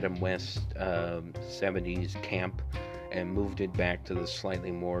from the Adam West 70s camp and moved it back to the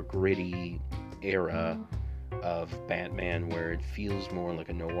slightly more gritty era of Batman, where it feels more like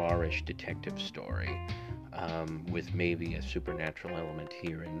a noirish detective story, with maybe a supernatural element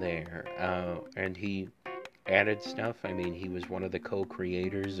here and there. And he added stuff. I mean, he was one of the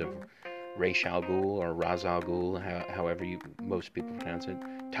co-creators of Ra's al Ghul, or Ra's al Ghul, however most people pronounce it.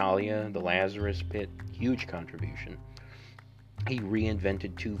 Talia, the Lazarus Pit, huge contribution. He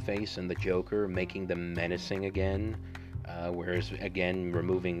reinvented Two-Face and the Joker, making them menacing again. Whereas, again,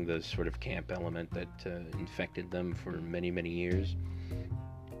 removing the sort of camp element that infected them for many, many years.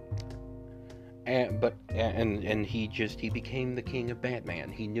 And he became the king of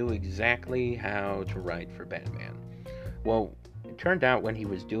Batman. He knew exactly how to write for Batman. Well, it turned out when he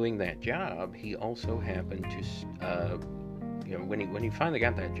was doing that job, he also happened to, when he finally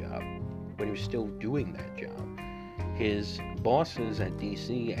got that job, when he was still doing that job, his bosses at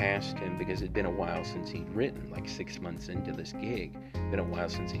DC asked him, because it'd been a while since he'd written, like 6 months into this gig, been a while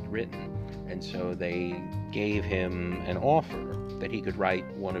since he'd written, and so they gave him an offer that he could write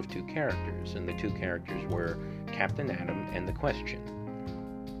one of two characters, and the two characters were Captain Atom and The Question.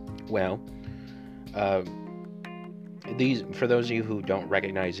 Well, for those of you who don't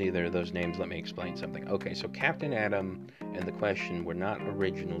recognize either of those names, let me explain something. Okay, so Captain Atom and The Question were not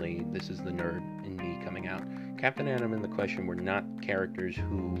originally, this is the nerd in me coming out, Captain Atom and The Question were not characters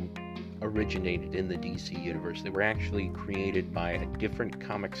who originated in the DC universe. They were actually created by a different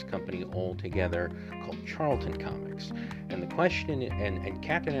comics company altogether called Charlton Comics. And The Question and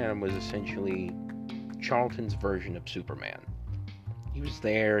Captain Atom was essentially Charlton's version of Superman. He was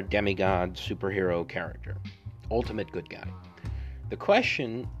their demigod superhero character. Ultimate good guy. The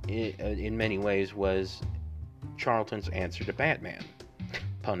Question, in many ways, was Charlton's answer to Batman.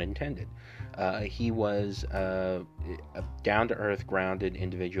 Pun intended. He was a down-to-earth, grounded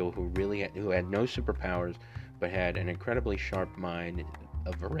individual who had no superpowers, but had an incredibly sharp mind,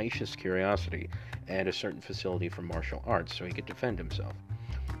 a voracious curiosity, and a certain facility for martial arts, so he could defend himself.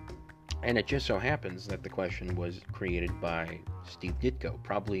 And it just so happens that The Question was created by Steve Ditko,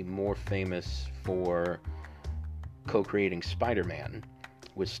 probably more famous for co-creating Spider-Man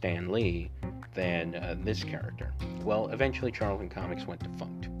with Stan Lee than this character. Well, eventually Charlton Comics went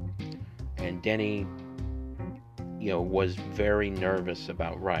defunct, and Denny, was very nervous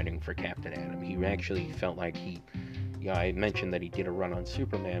about writing for Captain Atom. He actually felt like I mentioned that he did a run on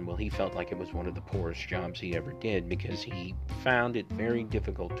Superman. Well, he felt like it was one of the poorest jobs he ever did, because he found it very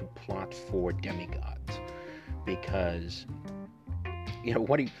difficult to plot for demigods, because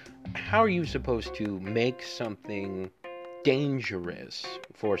how are you supposed to make something dangerous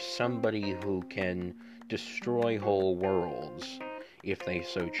for somebody who can destroy whole worlds if they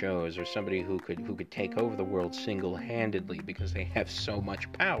so chose, or somebody who could take over the world single-handedly because they have so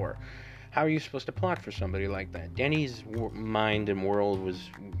much power? How are you supposed to plot for somebody like that? Denny's mind and world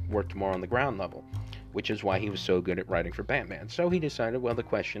worked more on the ground level, which is why he was so good at writing for Batman. So he decided, well, The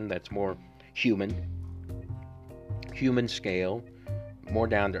Question, that's more human scale, more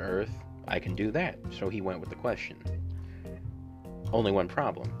down to earth, I can do that. So he went with The Question. Only one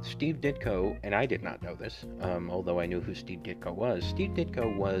problem. Steve Ditko, and I did not know this, although I knew who Steve Ditko was. Steve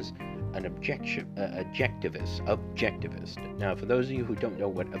Ditko was an objectivist. Now, for those of you who don't know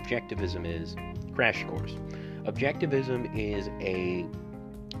what objectivism is, crash course. Objectivism is a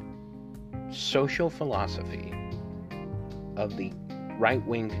social philosophy of the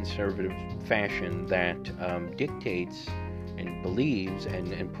right-wing conservative fashion that dictates and believes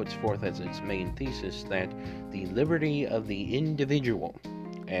and puts forth as its main thesis that the liberty of the individual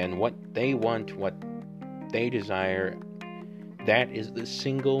and what they want, what they desire, that is the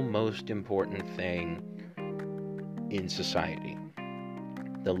single most important thing in society.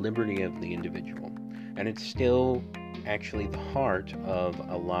 The liberty of the individual. And it's still actually the heart of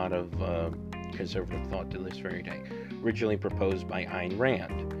a lot of conservative thought to this very day. Originally proposed by Ayn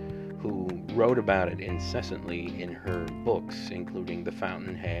Rand, who wrote about it incessantly in her books, including The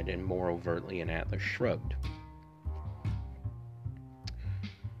Fountainhead and more overtly in Atlas Shrugged.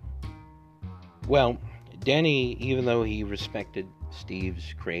 Well, Denny, even though he respected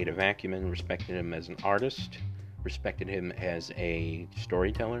Steve's creative acumen, respected him as an artist, respected him as a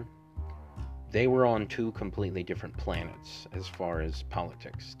storyteller, they were on two completely different planets as far as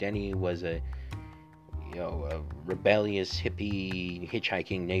politics. Denny was a rebellious hippie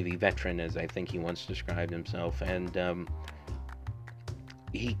hitchhiking Navy veteran, as I think he once described himself, and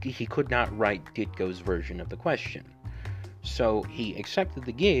he could not write Ditko's version of the question. So he accepted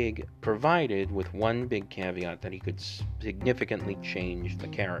the gig, provided with one big caveat that he could significantly change the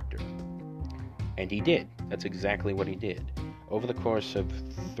character. And he did. That's exactly what he did. Over the course of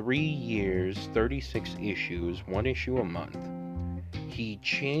 3 years, 36 issues, one issue a month, he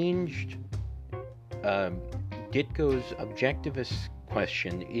changed Ditko's objectivist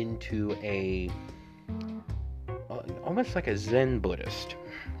question into almost like a Zen Buddhist.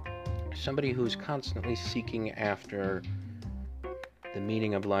 Somebody who's constantly seeking after the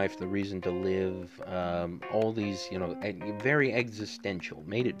meaning of life, the reason to live, all these, very existential,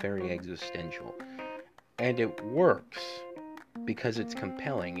 made it very existential. And it works because it's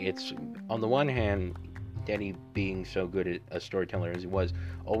compelling. It's, on the one hand, Denny, being so good at a storyteller as he was,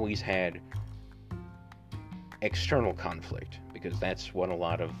 always had external conflict, because that's what a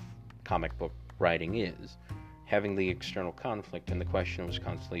lot of comic book writing is. Having the external conflict, and the question was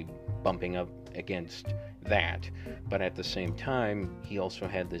constantly bumping up against that. But at the same time, he also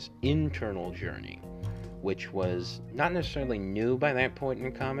had this internal journey, which was not necessarily new by that point in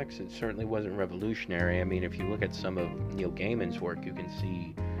comics. It certainly wasn't revolutionary. I mean, if you look at some of Neil Gaiman's work, you can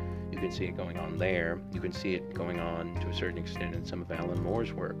see it going on there. You can see it going on to a certain extent in some of Alan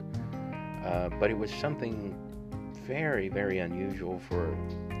Moore's work. But it was something very, very unusual for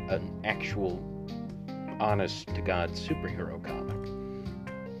an actual honest-to-God superhero comic.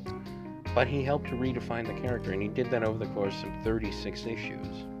 But he helped to redefine the character, and he did that over the course of 36 issues.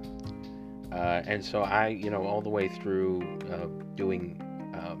 And so I, all the way through doing,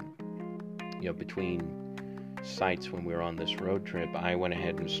 between sites when we were on this road trip, I went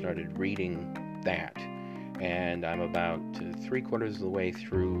ahead and started reading that. And I'm about 3/4 of the way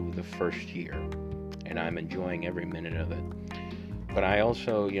through the first year, and I'm enjoying every minute of it. But I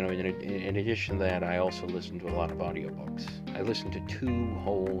also, in addition to that, I also listen to a lot of audiobooks. I listened to 2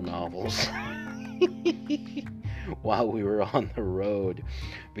 whole novels while we were on the road,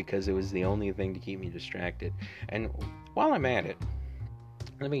 because it was the only thing to keep me distracted. And while I'm at it,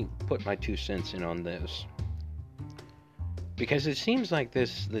 let me put my 2 cents in on this, because it seems like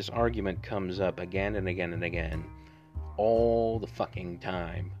this argument comes up again and again and again all the fucking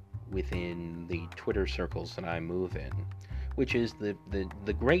time within the Twitter circles that I move in, which is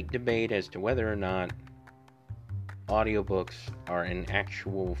the great debate as to whether or not audiobooks are an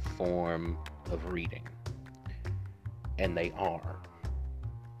actual form of reading. And they are.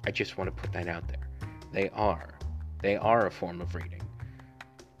 I just want to put that out there. They are. They are a form of reading.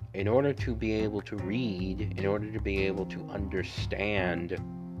 In order to be able to read, in order to be able to understand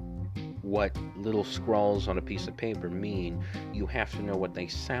what little scrawls on a piece of paper mean, you have to know what they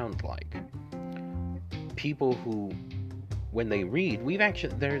sound like. People who, when they read,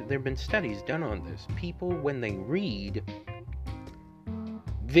 there have been studies done on this. People, when they read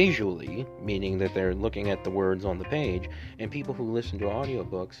visually, meaning that they're looking at the words on the page, and people who listen to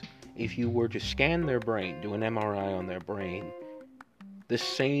audiobooks, if you were to scan their brain, do an MRI on their brain, the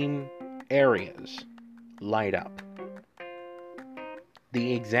same areas light up.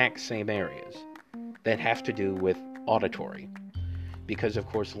 The exact same areas that have to do with auditory. Because, of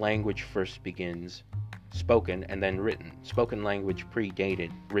course, language first begins spoken and then written. Spoken language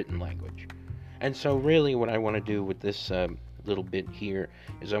predated written language. And so really what I want to do with this little bit here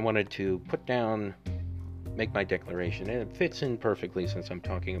is I wanted to make my declaration, and it fits in perfectly since I'm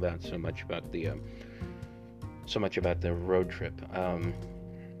talking about so much about the road trip.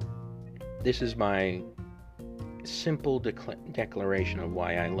 This is my simple declaration of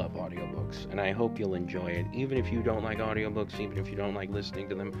why I love audiobooks, and I hope you'll enjoy it. Even if you don't like audiobooks, even if you don't like listening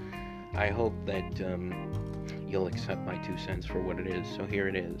to them, I hope that you'll accept my 2 cents for what it is. So here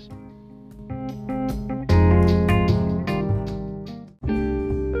it is.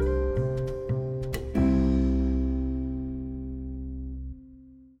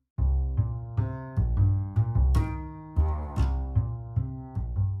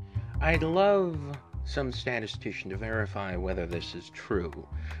 I'd love some statistician to verify whether this is true,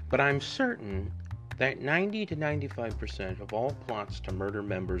 but I'm certain that 90 to 95% of all plots to murder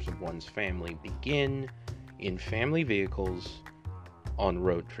members of one's family begin in family vehicles on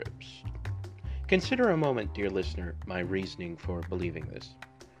road trips. Consider a moment, dear listener, my reasoning for believing this.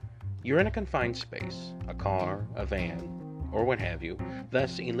 You're in a confined space, a car, a van, or what have you,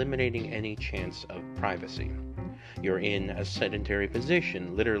 thus eliminating any chance of privacy. You're in a sedentary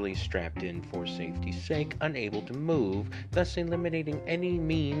position, literally strapped in for safety's sake, unable to move, thus eliminating any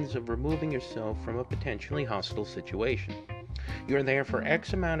means of removing yourself from a potentially hostile situation. You're there for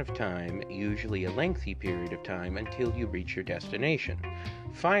X amount of time, usually a lengthy period of time, until you reach your destination.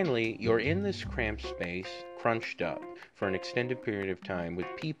 Finally, you're in this cramped space, crunched up, for an extended period of time with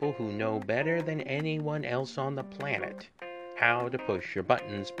people who know better than anyone else on the planet how to push your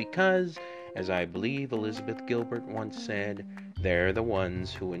buttons because, as I believe Elizabeth Gilbert once said, they're the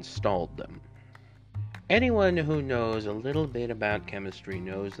ones who installed them. Anyone who knows a little bit about chemistry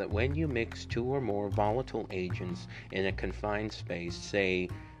knows that when you mix two or more volatile agents in a confined space, say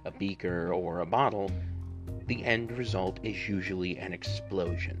a beaker or a bottle, the end result is usually an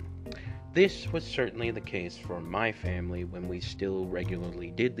explosion. This was certainly the case for my family when we still regularly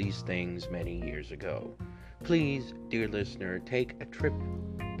did these things many years ago. Please, dear listener, take a trip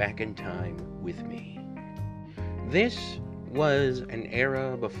back in time with me. This was an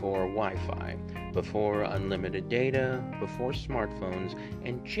era before Wi-Fi, before unlimited data, before smartphones,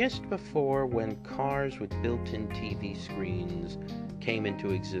 and just before when cars with built-in TV screens came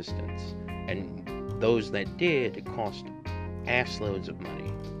into existence. And those that did cost assloads of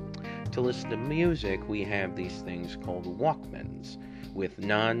money. To listen to music, we have these things called Walkmans, with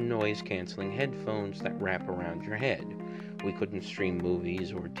non-noise canceling headphones that wrap around your head. We couldn't stream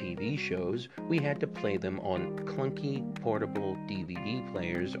movies or TV shows. We had to play them on clunky portable DVD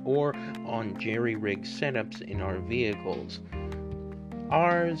players or on jerry-rigged setups in our vehicles.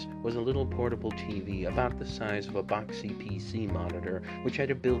 Ours was a little portable TV about the size of a boxy PC monitor, which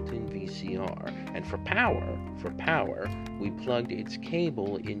had a built-in VCR. And for power, we plugged its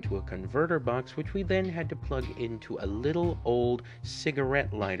cable into a converter box, which we then had to plug into a little old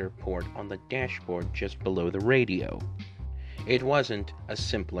cigarette lighter port on the dashboard just below the radio. It wasn't a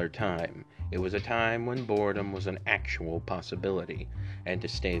simpler time. It was a time when boredom was an actual possibility, and to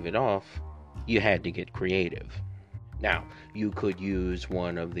stave it off, you had to get creative. Now, you could use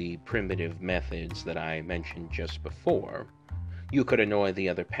one of the primitive methods that I mentioned just before. You could annoy the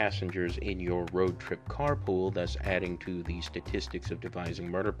other passengers in your road trip carpool, thus adding to the statistics of devising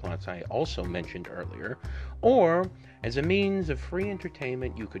murder plots I also mentioned earlier. Or, as a means of free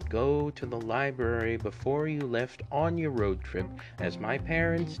entertainment, you could go to the library before you left on your road trip, as my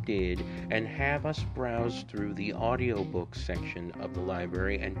parents did, and have us browse through the audiobooks section of the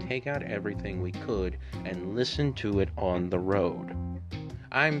library and take out everything we could and listen to it on the road.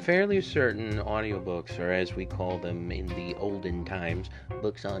 I'm fairly certain audiobooks, or as we call them in the olden times,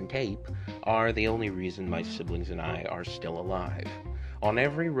 books on tape, are the only reason my siblings and I are still alive. On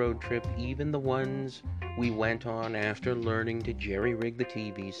every road trip, even the ones we went on after learning to jerry-rig the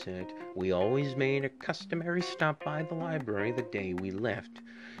TV set, we always made a customary stop by the library the day we left.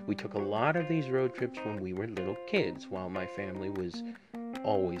 We took a lot of these road trips when we were little kids. While my family was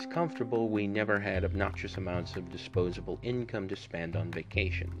always comfortable, we never had obnoxious amounts of disposable income to spend on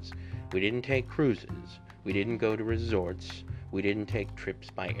vacations. We didn't take cruises. We didn't go to resorts. We didn't take trips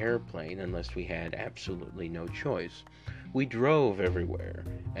by airplane unless we had absolutely no choice. We drove everywhere,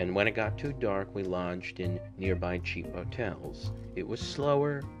 and when it got too dark, we lodged in nearby cheap hotels. It was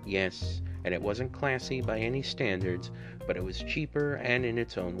slower, yes, and it wasn't classy by any standards, but it was cheaper and in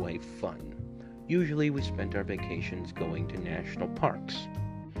its own way fun. Usually we spent our vacations going to national parks.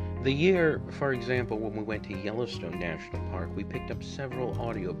 The year, for example, when we went to Yellowstone National Park, we picked up several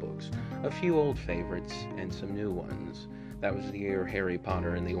audiobooks, a few old favorites, and some new ones. That was the year Harry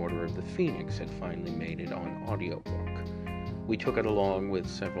Potter and the Order of the Phoenix had finally made it on audiobook. We took it along with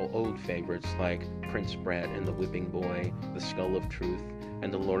several old favorites like Prince Brat and the Whipping Boy, The Skull of Truth,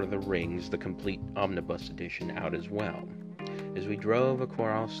 and The Lord of the Rings, the complete omnibus edition, out as well. As we drove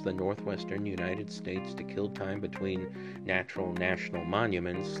across the northwestern United States to kill time between natural national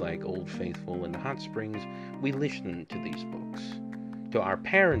monuments like Old Faithful and the Hot Springs, we listened to these books. To our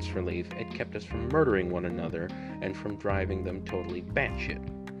parents' relief, it kept us from murdering one another and from driving them totally batshit,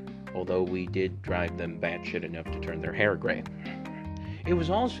 although we did drive them batshit enough to turn their hair gray. It was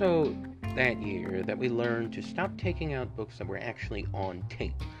also that year that we learned to stop taking out books that were actually on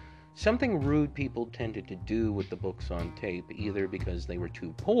tape. Something rude people tended to do with the books on tape, either because they were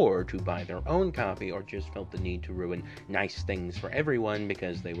too poor to buy their own copy or just felt the need to ruin nice things for everyone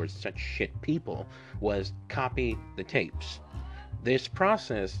because they were such shit people, was copy the tapes. This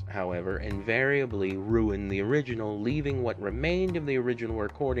process, however, invariably ruined the original, leaving what remained of the original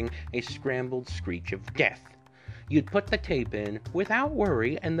recording a scrambled screech of death. You'd put the tape in without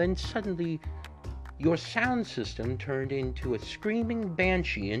worry, and then suddenly your sound system turned into a screaming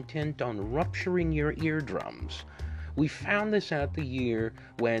banshee intent on rupturing your eardrums. We found this out the year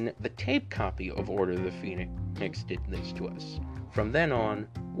when the tape copy of Order of the Phoenix did this to us. From then on,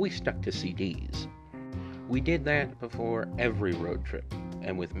 we stuck to CDs. We did that before every road trip,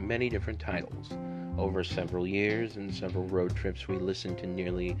 and with many different titles. Over several years and several road trips, we listened to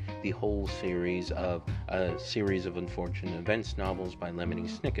nearly the whole series of A Series of Unfortunate Events novels by Lemony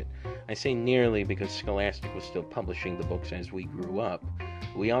Snicket. I say nearly because Scholastic was still publishing the books as we grew up.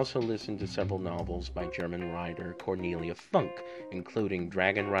 We also listened to several novels by German writer Cornelia Funke, including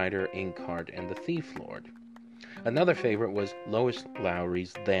Dragon Rider, Inkheart, and The Thief Lord. Another favorite was Lois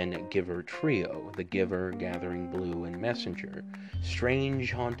Lowry's then Giver trio, The Giver, Gathering Blue, and Messenger.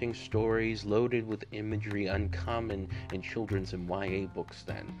 Strange, haunting stories loaded with imagery uncommon in children's and YA books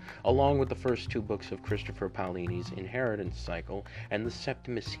then, along with the first two books of Christopher Paolini's Inheritance Cycle and the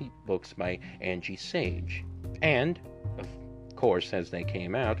Septimus Heap books by Angie Sage. And, of course, as they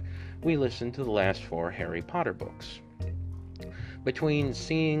came out, we listened to the last 4 Harry Potter books. Between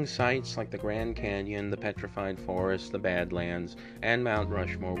seeing sights like the Grand Canyon, the Petrified Forest, the Badlands, and Mount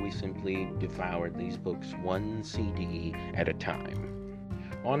Rushmore, we simply devoured these books one CD at a time.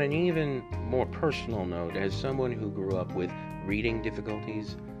 On an even more personal note, as someone who grew up with reading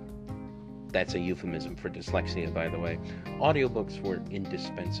difficulties, that's a euphemism for dyslexia, by the way, audiobooks were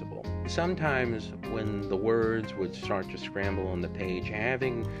indispensable. Sometimes when the words would start to scramble on the page,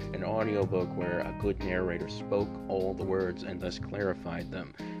 having an audiobook where a good narrator spoke all the words and thus clarified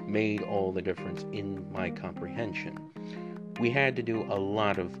them made all the difference in my comprehension. We had to do a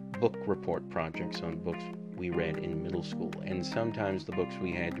lot of book report projects on books we read in middle school, and sometimes the books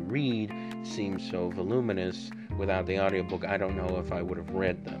we had to read seemed so voluminous. Without the audiobook, I don't know if I would have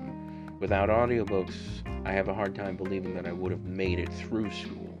read them. Without audiobooks, I have a hard time believing that I would have made it through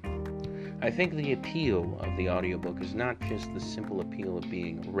school. I think the appeal of the audiobook is not just the simple appeal of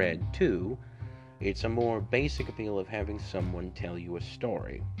being read to, it's a more basic appeal of having someone tell you a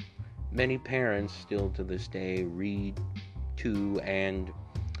story. Many parents still to this day read to and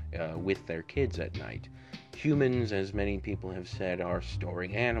with their kids at night. Humans, as many people have said, are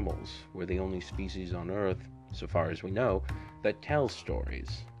story animals. We're the only species on Earth, so far as we know, that tells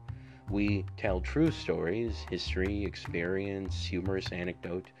stories. We tell true stories, history, experience, humorous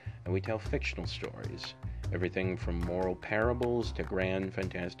anecdote, and we tell fictional stories. Everything from moral parables to grand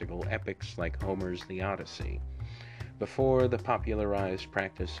fantastical epics like Homer's The Odyssey. Before the popularized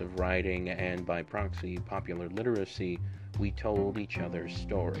practice of writing and, by proxy, popular literacy, we told each other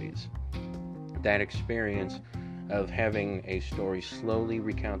stories. That experience of having a story slowly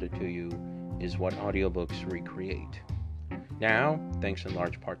recounted to you is what audiobooks recreate. Now, thanks in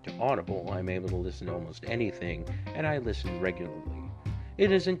large part to Audible, I'm able to listen to almost anything, and I listen regularly.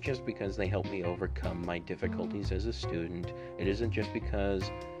 It isn't just because they help me overcome my difficulties as a student. It isn't just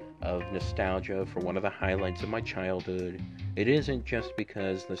because of nostalgia for one of the highlights of my childhood. It isn't just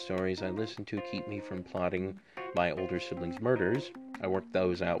because the stories I listen to keep me from plotting my older siblings' murders. I worked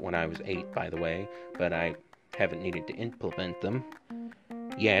those out when I was 8, by the way, but I haven't needed to implement them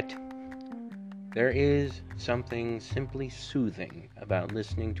yet. There is something simply soothing about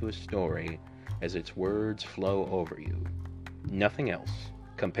listening to a story as its words flow over you. Nothing else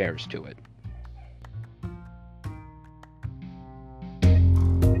compares to it.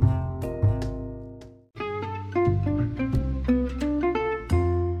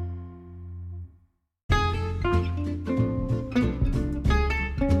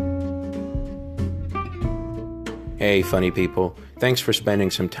 Hey, funny people. Thanks for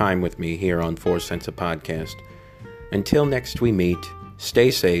spending some time with me here on 4 Cents a Podcast. Until next we meet, stay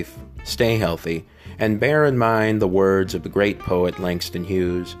safe, stay healthy, and bear in mind the words of the great poet Langston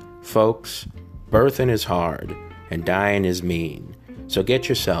Hughes. Folks, birthin' is hard, and dyin' is mean, so get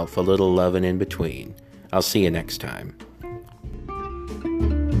yourself a little lovin' in between. I'll see you next time.